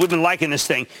two ways. We've been liking this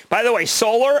thing. By the way,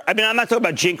 solar, I mean, I'm not talking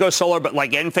about Jinko Solar, but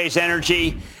like Enphase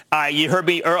Energy. You heard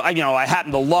me, I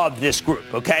happen to love this group,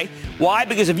 okay? Why?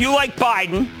 Because if you like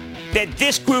Biden, that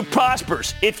this group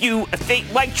prospers. If you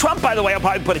think, like Trump, by the way, I'll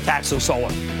probably put a tax on solar,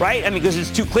 right? I mean, because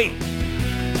it's too clean.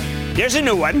 There's a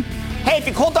new one. Hey, if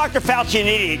you call Dr. Fauci an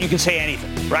idiot, you can say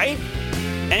anything, right?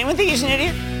 Anyone think he's an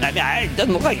idiot? I mean, it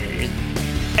doesn't look like an idiot.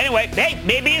 Anyway, hey,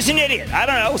 maybe he's an idiot. I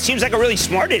don't know. Seems like a really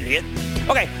smart idiot.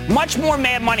 Okay, much more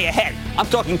mad money ahead. I'm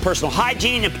talking personal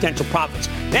hygiene and potential profits.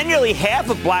 Then nearly half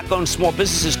of black-owned small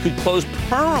businesses could close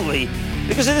permanently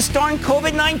because of this darn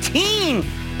COVID-19.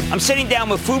 I'm sitting down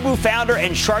with FUBU founder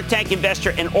and Shark Tank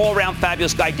investor and all-around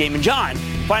fabulous guy, Daymond John,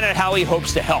 find out how he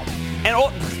hopes to help. And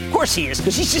of course he is,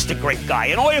 because he's just a great guy.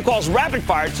 And all your calls rapid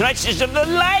fire tonight's edition of the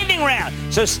Lightning Round.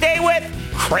 So stay with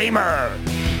Cramer.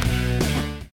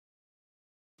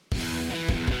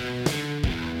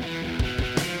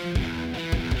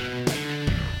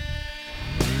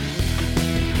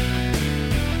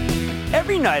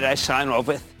 Every night I sign off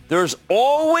with, there's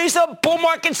always a bull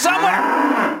market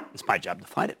somewhere. It's my job to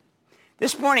find it.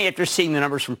 This morning, after seeing the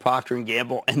numbers from Procter &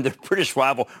 Gamble and their British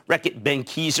rival, Reckitt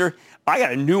Benckiser, I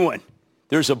got a new one.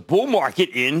 There's a bull market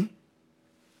in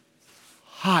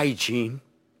hygiene.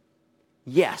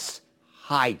 Yes,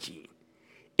 hygiene.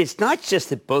 It's not just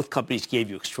that both companies gave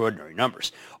you extraordinary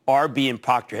numbers. RB and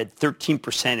Procter had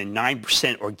 13% and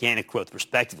 9% organic growth,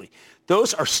 respectively.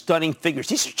 Those are stunning figures.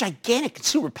 These are gigantic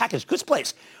consumer packaged goods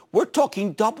plays. We're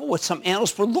talking double what some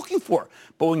analysts were looking for.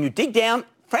 But when you dig down,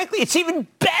 frankly, it's even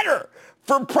better.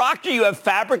 For Procter, you have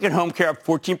fabric and home care up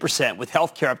 14%, with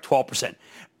healthcare up 12%.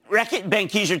 Reckitt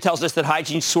Benckiser tells us that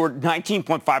hygiene soared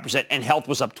 19.5% and health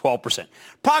was up 12%.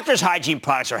 Procter's hygiene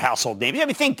products are household names. I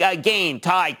mean, think Gain,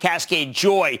 Tide, Cascade,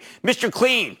 Joy, Mr.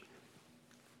 Clean.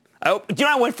 Do you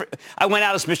know I went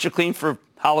out as Mr. Clean for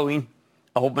Halloween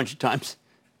a whole bunch of times?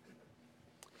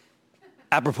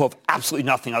 Apropos of absolutely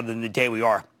nothing other than the day we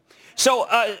are. So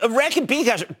Reckitt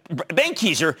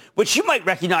Benckiser, which you might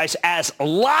recognize as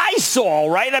Lysol,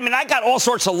 right? I mean, I got all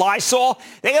sorts of Lysol.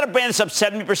 They got a brand that's up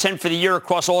 70% for the year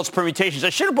across all its permutations. I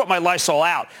should have brought my Lysol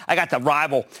out. I got the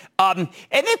rival. And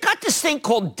they've got this thing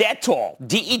called Dettol,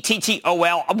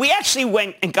 D-E-T-T-O-L. We actually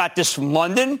went and got this from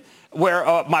London, where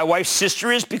my wife's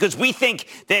sister is, because we think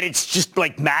that it's just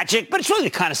like magic, but it's really the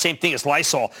kind of same thing as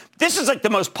Lysol. This is like the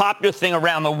most popular thing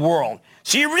around the world.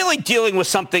 So you're really dealing with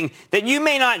something that you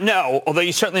may not know, although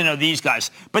you certainly know these guys.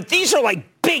 But these are like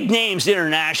big names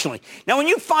internationally. Now, when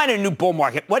you find a new bull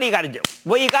market, what do you got to do?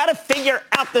 Well, you got to figure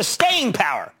out the staying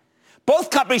power. Both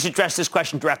companies addressed this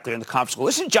question directly in the conference call.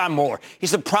 Listen to John Mueller.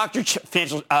 He's the Procter chief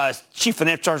financial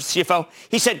CFO.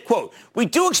 He said, quote, "We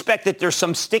do expect that there's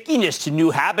some stickiness to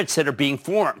new habits that are being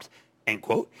formed." End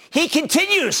quote. He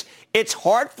continues, "It's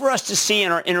hard for us to see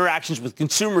in our interactions with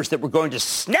consumers that we're going to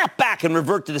snap back and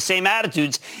revert to the same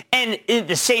attitudes and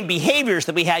the same behaviors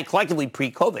that we had collectively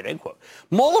pre-COVID," end quote.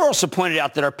 Mueller also pointed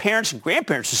out that our parents and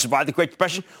grandparents who survived the Great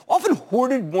Depression often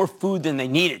hoarded more food than they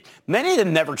needed. Many of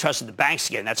them never trusted the banks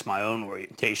again. That's my own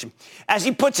orientation. As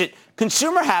he puts it,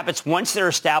 consumer habits, once they're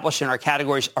established in our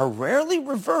categories, are rarely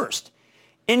reversed.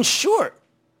 In short,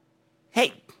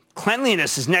 hey,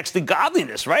 cleanliness is next to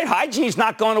godliness, right? Hygiene's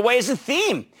not going away as a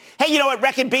theme. Hey, you know what,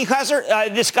 Reckitt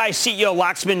Benckiser, this guy, CEO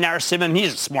Laxman Narasimhan,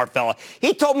 he's a smart fella.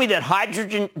 He told me that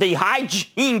the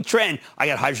hygiene trend, I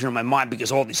got hydrogen in my mind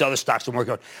because all these other stocks are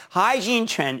working out. Hygiene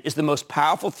trend is the most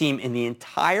powerful theme in the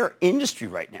entire industry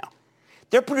right now.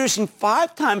 They're producing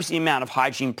 5 times the amount of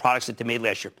hygiene products that they made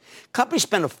last year. Companies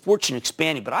spend a fortune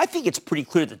expanding, but I think it's pretty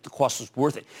clear that the cost was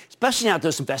worth it, especially now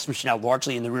those investments are now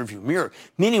largely in the rearview mirror,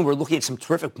 meaning we're looking at some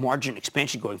terrific margin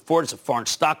expansion going forward. It's a foreign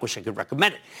stock, wish I could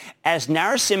recommend it. As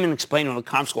Narasimhan explained on the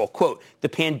conference call, quote, "The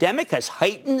pandemic has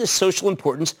heightened the social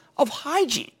importance of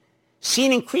hygiene."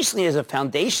 seen increasingly as a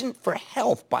foundation for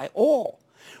health by all.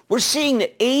 We're seeing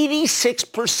that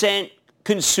 86%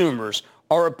 consumers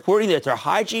are reporting that their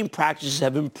hygiene practices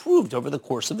have improved over the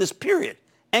course of this period.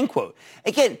 End quote.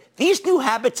 Again, these new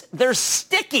habits, they're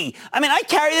sticky. I mean, I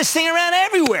carry this thing around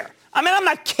everywhere. I mean, I'm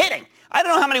not kidding. I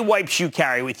don't know how many wipes you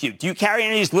carry with you. Do you carry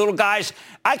any of these little guys?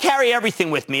 I carry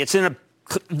everything with me. It's in a,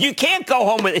 you can't go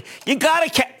home with it. You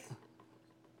got to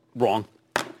wrong.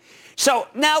 So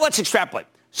now let's extrapolate.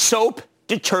 Soap,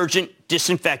 detergent,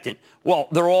 disinfectant. Well,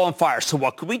 they're all on fire. So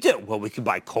what could we do? Well, we could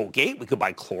buy Colgate. We could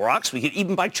buy Clorox. We could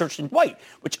even buy Church & Dwight,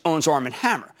 which owns Arm &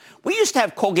 Hammer. We used to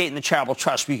have Colgate in the Charitable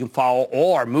Trust where you can follow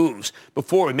all our moves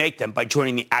before we make them by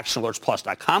joining the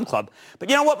ActionAlertsPlus.com club. But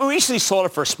you know what? We recently sold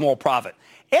it for a small profit.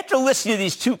 After listening to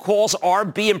these two calls,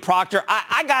 RB and Procter,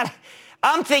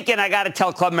 I'm thinking I got to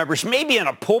tell club members, maybe in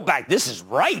a pullback, this is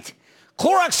right.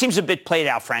 Clorox seems a bit played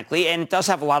out, frankly, and it does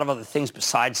have a lot of other things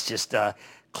besides just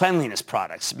cleanliness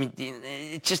products. I mean,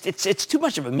 it's too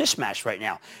much of a mismatch right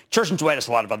now. Church & Dwight has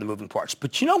a lot of other moving parts.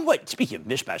 But you know what? Speaking of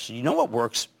mismatches, you know what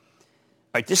works?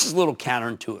 All right, this is a little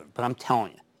counterintuitive, but I'm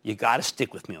telling you, you got to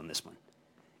stick with me on this one.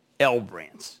 L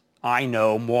brands. I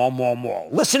know, mall.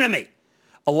 Listen to me.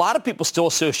 A lot of people still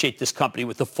associate this company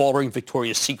with the faltering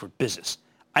Victoria's Secret business.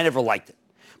 I never liked it.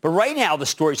 But right now, the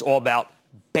story's all about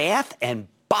Bath and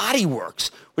Body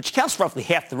Works, which accounts for roughly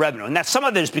half the revenue. And that some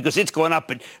of it is because it's going up,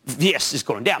 but VS is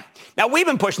going down. Now, we've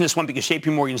been pushing this one because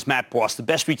JP Morgan's Matt Boss, the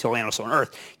best retail analyst on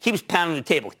earth, keeps pounding the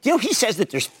table. You know, he says that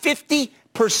there's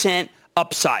 50%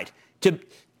 upside to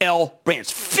L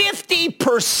brands.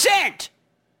 50%!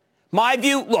 My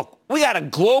view, look, we got a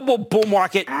global bull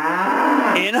market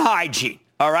in hygiene,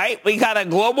 all right? We got a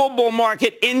global bull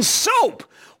market in soap.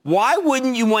 Why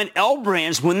wouldn't you want L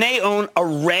brands when they own a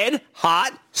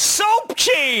red-hot soap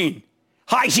chain?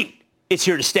 Hygiene, it's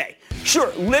here to stay.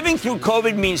 Sure, living through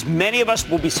COVID means many of us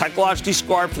will be psychologically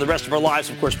scarred for the rest of our lives,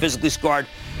 of course, physically scarred,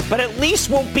 but at least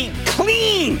we'll be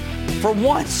clean for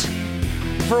once.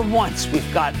 For once,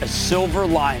 we've got a silver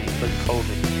lining for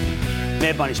COVID.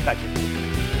 Mad Money Speculative.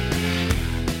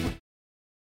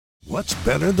 What's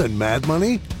better than Mad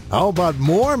Money? How about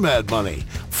more Mad Money?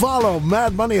 Follow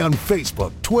Mad Money on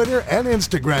Facebook, Twitter, and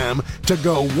Instagram to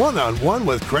go one-on-one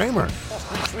with Cramer.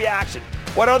 Reaction.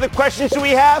 What other questions do we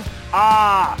have?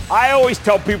 I always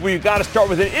tell people you got to start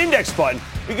with an index fund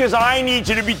because I need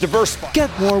you to be diversified. Get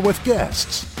more with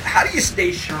guests. How do you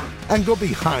stay sharp? And go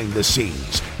behind the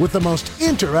scenes with the most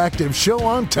interactive show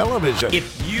on television.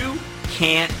 If you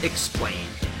can't explain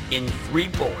in 3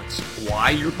 bullets why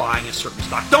you're buying a certain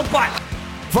stock, don't buy it.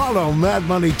 Follow Mad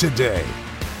Money today.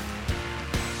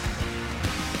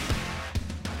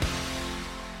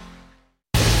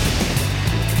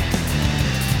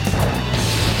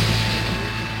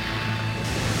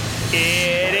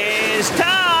 It is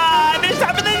time. It's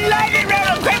time for the lightning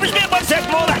round of Cramer's Minute. 1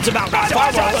 second. Well, that's about right.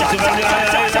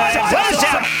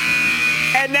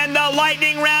 And then the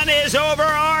lightning round is over.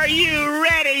 Are you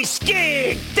ready?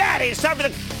 Ski Daddy. It's time for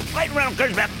the lightning round of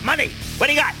Cramer's Minute. Money. What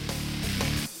do you got?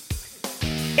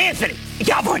 Anthony in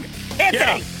California.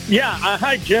 Anthony. Yeah.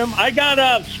 Hi, Jim. I got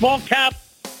a small cap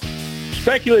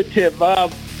speculative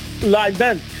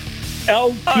Livent.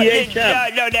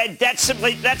 LTHM. No,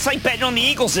 that's like betting on the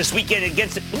Eagles this weekend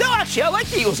against it. No, actually, I like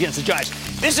the Eagles against the Giants.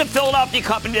 This is a Philadelphia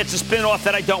company that's a spin-off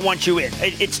that I don't want you in.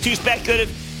 It's too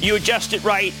speculative. You adjust it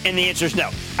right, and the answer is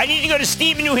no. I need to go to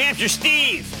Steve in New Hampshire.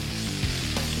 Steve.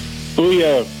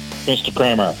 Booyah, Mr.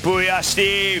 Cramer. Booyah,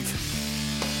 Steve.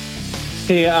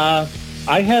 Hey, I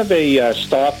have a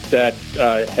stock that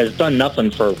has done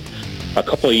nothing for a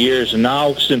couple of years, and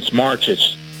now since March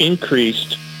it's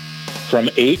increased from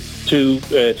 8 to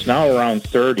it's now around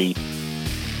 30.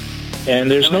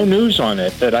 And there's no news on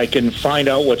it that I can find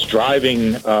out what's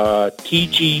driving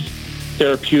TG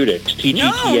Therapeutics,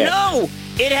 TGTX. No.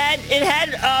 It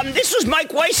had this was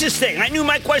Mike Weiss's thing. I knew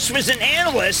Mike Weiss was an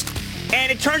analyst,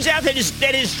 and it turns out that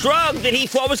his drug that he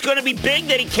thought was going to be big,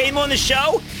 that he came on the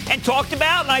show and talked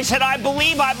about, and I said, I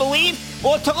believe.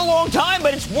 Well, it took a long time,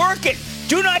 but it's working.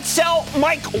 Do not sell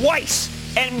Mike Weiss,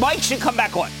 and Mike should come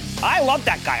back on. I love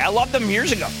that guy. I loved him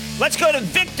years ago. Let's go to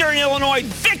Victor in Illinois.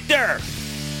 Victor!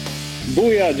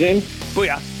 Booyah, Jim.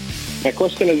 Booyah. My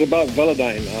question is about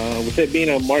Velodyne. With it being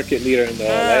a market leader in the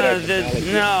LiDAR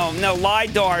technology. No,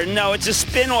 LiDAR. No, it's a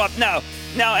spin-off. No,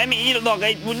 I mean, look,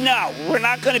 no, we're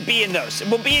not going to be in those.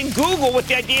 We'll be in Google with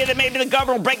the idea that maybe the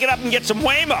government will break it up and get some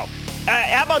Waymo.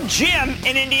 How about Jim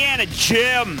in Indiana?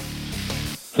 Jim.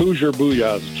 Hoosier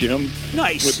Booyahs, Jim.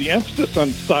 Nice. With the emphasis on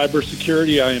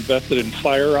cybersecurity, I invested in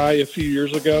FireEye a few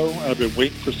years ago. I've been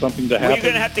waiting for something to happen. Well, you're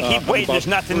going to have to keep waiting. There's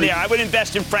nothing there. I would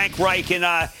invest in Frank Reich, and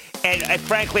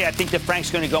frankly, I think that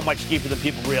Frank's going to go much deeper than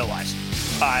people realize.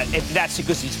 That's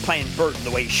because he's playing Burton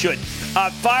the way he should.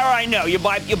 FireEye, no. You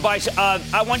buy.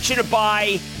 I want you to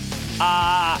buy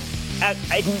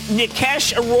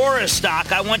Nikesh Arora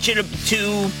stock. I want you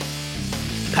to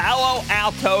Palo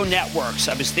Alto Networks.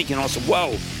 I was thinking also,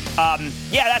 whoa.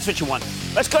 Yeah, that's what you want.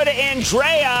 Let's go to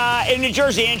Andrea in New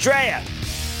Jersey. Andrea.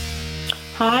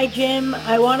 Hi, Jim.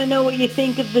 I want to know what you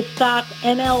think of the stock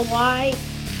NLY.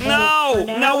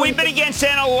 No, we've been against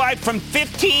NLY from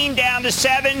 15 down to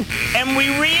 7, and we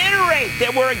reiterate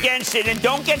that we're against it, and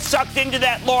don't get sucked into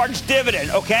that large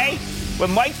dividend, okay?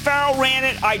 When Mike Farrell ran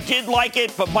it, I did like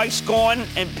it, but Mike's gone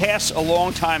and passed a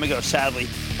long time ago, sadly.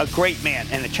 A great man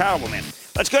and a charitable man.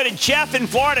 Let's go to Jeff in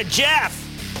Florida. Jeff.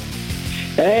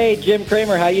 Hey, Jim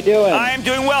Cramer. How you doing? I am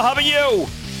doing well. How about you?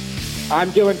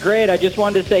 I'm doing great. I just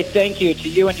wanted to say thank you to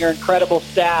you and your incredible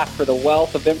staff for the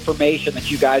wealth of information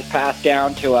that you guys pass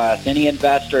down to us. Any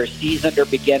investor, seasoned or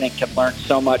beginning, can learn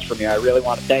so much from you. I really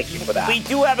want to thank you for that. We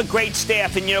do have a great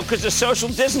staff, and, because of social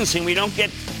distancing, we don't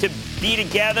get to be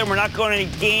together. We're not going to any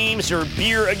games or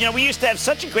beer. We used to have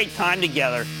such a great time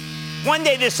together. One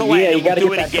day this will end. Yeah, you got to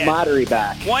we'll get that camaraderie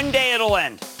back. One day it'll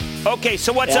end. Okay,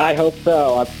 so what's up? I hope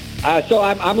so.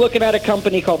 I'm looking at a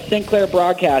company called Sinclair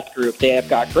Broadcast Group. They have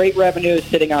got great revenues,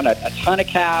 sitting on a ton of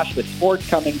cash with sports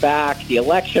coming back, the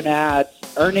election ads,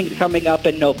 earnings coming up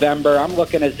in November. I'm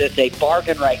looking at this a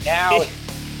bargain right now.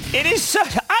 It is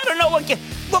such. I don't know what.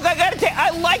 Look, I got to tell you, I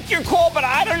like your call, but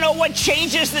I don't know what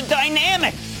changes the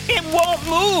dynamic. It won't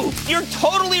move. You're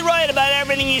totally right about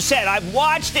everything you said. I've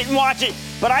watched it,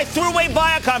 but I threw away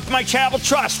Viacom for my charitable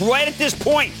trust right at this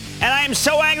point, and I am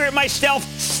so angry at myself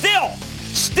still.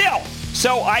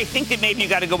 So I think that maybe you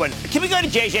got to go in. Can we go to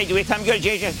JJ? Do we have time to go to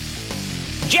JJ?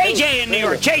 JJ in New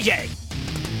York. JJ.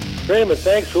 Kramer,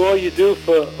 thanks for all you do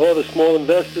for all the small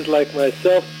investors like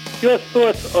myself. Your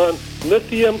thoughts on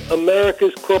Lithium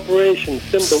Americas Corporation,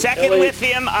 symbol Second LA.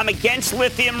 lithium. I'm against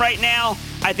lithium right now.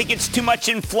 I think it's too much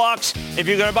in flux. If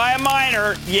you're going to buy a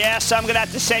miner, yes, I'm going to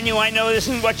have to send you. I know this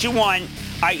isn't what you want.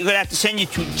 I'm going to have to send you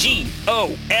to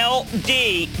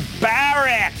GOLD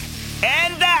Barrick.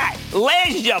 And that,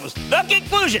 ladies and gentlemen, the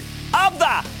conclusion of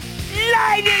the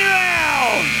Lightning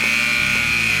Round.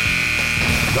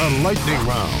 The Lightning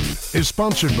Round is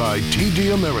sponsored by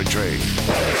TD Ameritrade.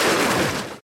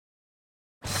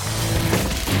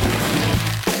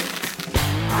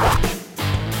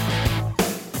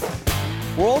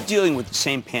 We're all dealing with the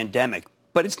same pandemic,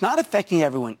 but it's not affecting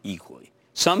everyone equally.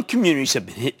 Some communities have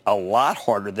been hit a lot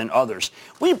harder than others.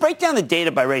 When you break down the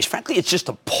data by race, frankly, it's just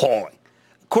appalling.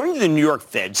 According to the New York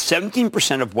Fed,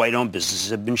 17% of white-owned businesses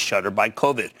have been shuttered by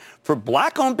COVID. For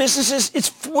black-owned businesses, it's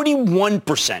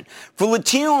 41%. For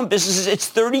Latino-owned businesses, it's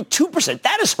 32%.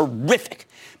 That is horrific.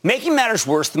 Making matters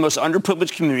worse, the most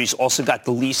underprivileged communities also got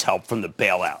the least help from the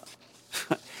bailout.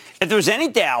 If there's any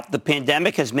doubt, the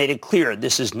pandemic has made it clear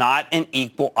this is not an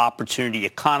equal opportunity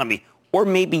economy or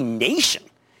maybe nation.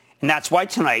 And that's why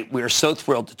tonight we are so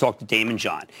thrilled to talk to Daymond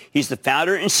John. He's the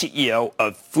founder and CEO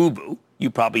of FUBU. You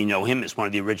probably know him as one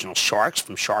of the original sharks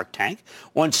from Shark Tank.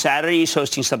 On Saturday, he's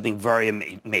hosting something very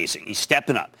amazing. He's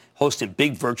stepping up, hosting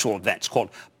big virtual events called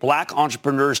Black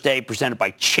Entrepreneurs Day, presented by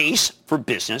Chase for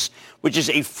Business, which is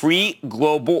a free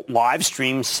global live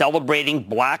stream celebrating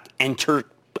black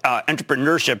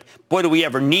entrepreneurship. Boy, do we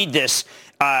ever need this.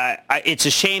 It's a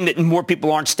shame that more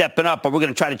people aren't stepping up, but we're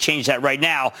going to try to change that right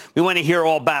now. We want to hear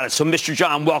all about it. So, Mr.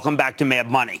 John, welcome back to Mad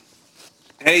Money.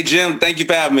 Hey, Jim, thank you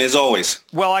for having me, as always.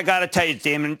 Well, I got to tell you,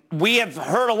 Damon, we have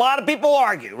heard a lot of people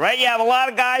argue, right? You have a lot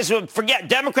of guys who forget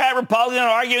Democrat, Republican,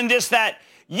 arguing this, that.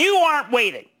 You aren't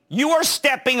waiting. You are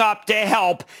stepping up to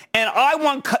help, and I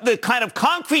want the kind of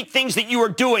concrete things that you are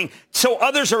doing so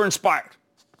others are inspired.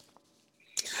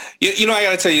 I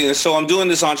got to tell you, so I'm doing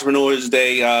this Entrepreneurs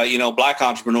Day, Black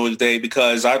Entrepreneurs Day,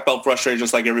 because I felt frustrated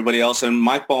just like everybody else, and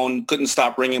my phone couldn't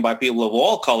stop ringing by people of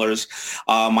all colors,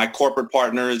 my corporate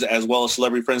partners as well as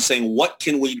celebrity friends saying, what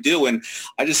can we do? And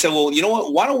I just said, well, you know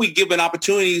what, why don't we give an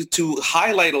opportunity to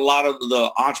highlight a lot of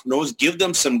the entrepreneurs, give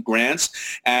them some grants.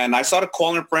 And I started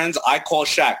calling friends. I called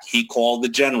Shaq. He called the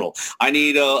general. I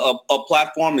need a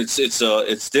platform. It's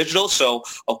digital. So,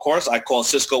 of course, I called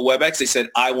Cisco WebEx. They said,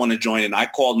 I want to join in. I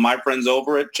called my friends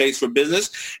over at Chase for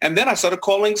Business. And then I started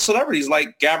calling celebrities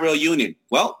like Gabrielle Union.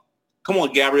 Well, come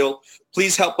on, Gabrielle,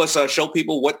 please help us show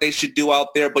people what they should do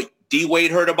out there. But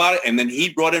D-Wade heard about it, and then he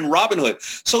brought in Robinhood.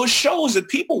 So it shows that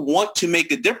people want to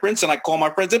make a difference, and I call my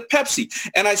friends at Pepsi.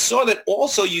 And I saw that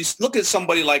also you look at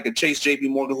somebody like a Chase, JP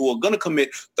Morgan, who are going to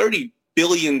commit $30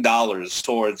 billion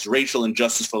towards racial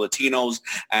injustice for Latinos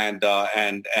and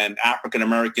African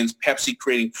Americans. Pepsi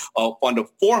creating a fund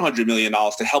of $400 million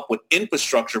to help with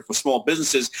infrastructure for small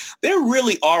businesses. There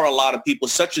really are a lot of people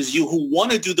such as you who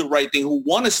want to do the right thing, who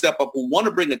want to step up, who want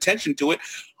to bring attention to it.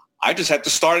 I just have to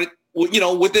start it,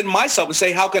 within myself and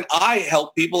say, how can I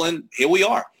help people? And here we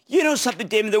are. You know something,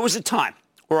 Daymond? There was a time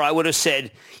where I would have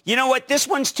said, you know what, this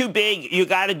one's too big. You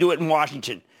got to do it in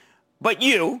Washington. But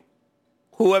you,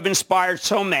 who have inspired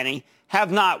so many,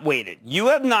 have not waited. You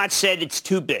have not said it's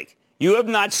too big. You have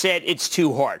not said it's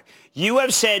too hard. You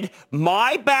have said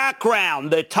my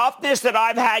background, the toughness that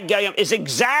I've had going on is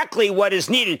exactly what is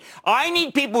needed. I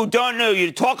need people who don't know you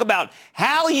to talk about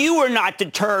how you were not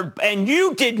deterred and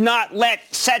you did not let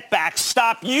setbacks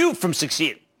stop you from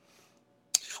succeeding.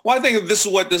 Well, I think this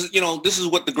is what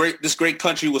this great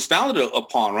country was founded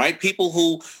upon, right? People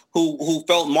who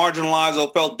felt marginalized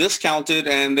or felt discounted,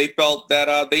 and they felt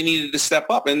that they needed to step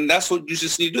up, and that's what you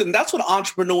just need to do, and that's what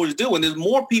entrepreneurs do. And there's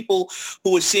more people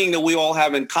who are seeing that we all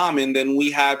have in common than we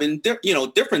have in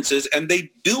differences, and they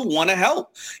do want to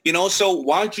help. So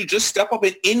why don't you just step up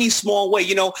in any small way?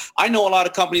 I know a lot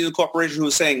of companies and corporations who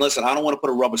are saying, listen, I don't want to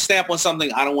put a rubber stamp on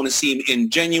something. I don't want to seem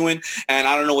ingenuine, and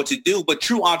I don't know what to do. But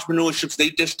true entrepreneurships, they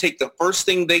just take the first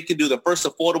thing they can do, the first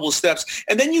affordable steps,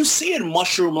 and then you see it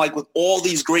mushroom like with all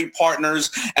these great partners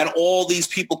and all these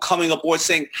people coming aboard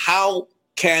saying, how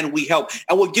can we help?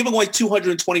 And we're giving away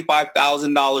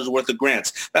 $225,000 worth of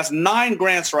grants. That's 9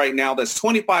 grants right now. That's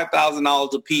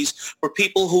 $25,000 a piece for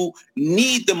people who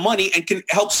need the money and can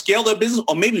help scale their business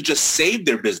or maybe just save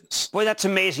their business. Boy, that's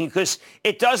amazing, because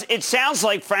it sounds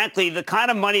like, frankly, the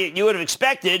kind of money that you would have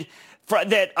expected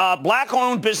that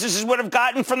black-owned businesses would have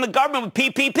gotten from the government with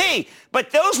PPP. But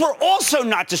those were also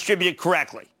not distributed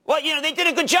correctly. Well, they did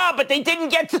a good job, but they didn't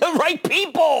get to the right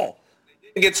people. They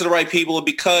didn't get to the right people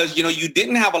because, you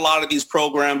didn't have a lot of these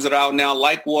programs that are out now,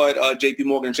 like what JP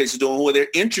Morgan and Chase is doing, where they're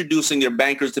introducing their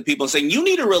bankers to people and saying, you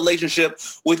need a relationship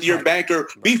with your banker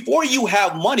before you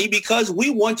have money, because we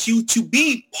want you to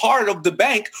be part of the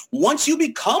bank once you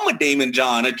become a Daymond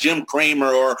John, a Jim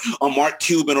Cramer, or a Mark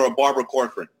Cuban, or a Barbara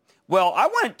Corcoran. Well,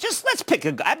 let's pick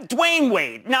a guy. Dwayne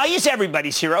Wade. Now, he's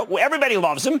everybody's hero. Everybody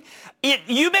loves him.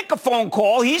 You make a phone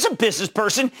call. He's a business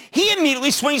person. He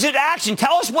immediately swings into action.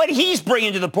 Tell us what he's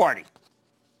bringing to the party.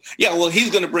 Yeah, well,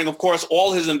 he's going to bring, of course,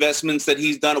 all his investments that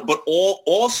he's done, but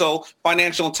also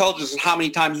financial intelligence and how many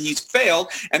times he's failed.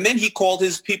 And then he called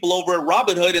his people over at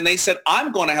Robinhood, and they said,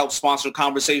 I'm going to help sponsor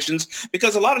conversations,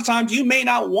 because a lot of times you may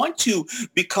not want to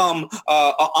become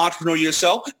an entrepreneur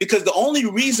yourself, because the only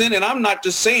reason, and I'm not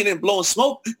just saying it and blowing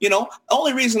smoke, the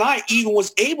only reason I even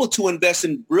was able to invest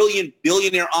in brilliant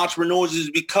billionaire entrepreneurs is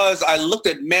because I looked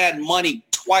at Mad Money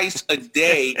twice a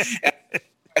day.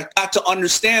 I got to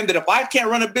understand that if I can't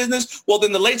run a business, well,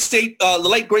 then the late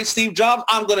great Steve Jobs,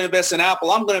 I'm going to invest in Apple.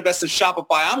 I'm going to invest in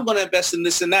Shopify. I'm going to invest in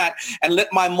this and that, and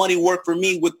let my money work for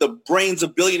me with the brains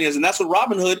of billionaires. And that's what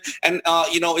Robinhood and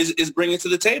is bringing to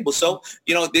the table. So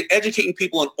they're educating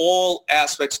people on all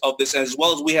aspects of this, as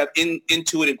well as we have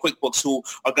Intuit and QuickBooks who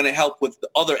are going to help with the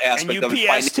other aspect of it. And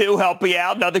UPS too, help you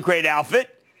out. Another great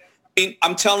outfit.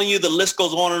 I'm telling you, the list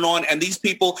goes on. And these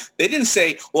people, they didn't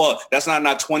say, well, that's not in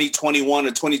our 2021 or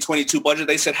 2022 budget.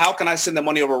 They said, how can I send the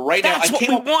money over right now? That's what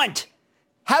we want.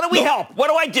 How do we help? What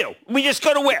do I do? We just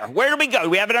go to where? Where do we go?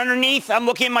 We have it underneath. I'm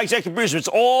looking at my executive producer. It's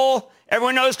all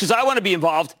everyone knows, because I want to be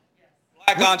involved.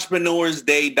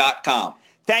 BlackEntrepreneursDay.com.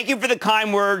 Thank you for the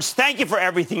kind words. Thank you for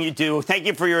everything you do. Thank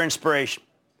you for your inspiration.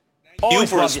 Thank you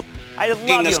for I love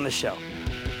you on the show.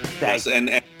 Thanks.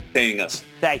 And paying us.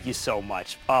 Thank you so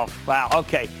much. Oh, wow.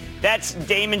 Okay. That's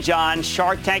Daymond John,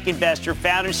 Shark Tank investor,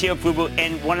 founder and CEO of Fubo,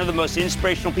 and one of the most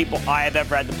inspirational people I have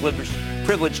ever had the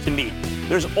privilege to meet.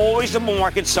 There's always a bull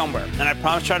market somewhere, and I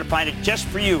promise to try to find it just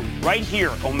for you right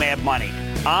here on Mad Money.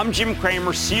 I'm Jim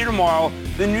Cramer. See you tomorrow.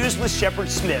 The News with Shepard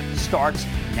Smith starts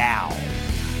now.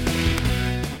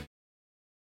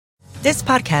 This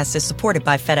podcast is supported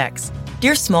by FedEx.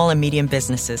 Dear small and medium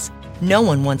businesses, no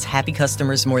one wants happy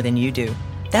customers more than you do.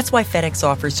 That's why FedEx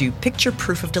offers you picture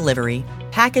proof of delivery,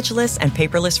 packageless and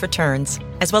paperless returns,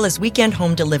 as well as weekend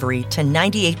home delivery to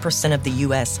 98% of the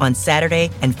U.S. on Saturday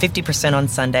and 50% on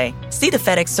Sunday. See the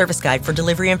FedEx service guide for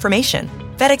delivery information.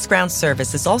 FedEx Ground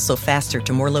service is also faster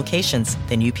to more locations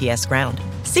than UPS Ground.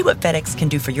 See what FedEx can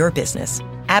do for your business.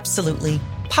 Absolutely,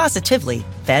 positively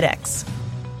FedEx.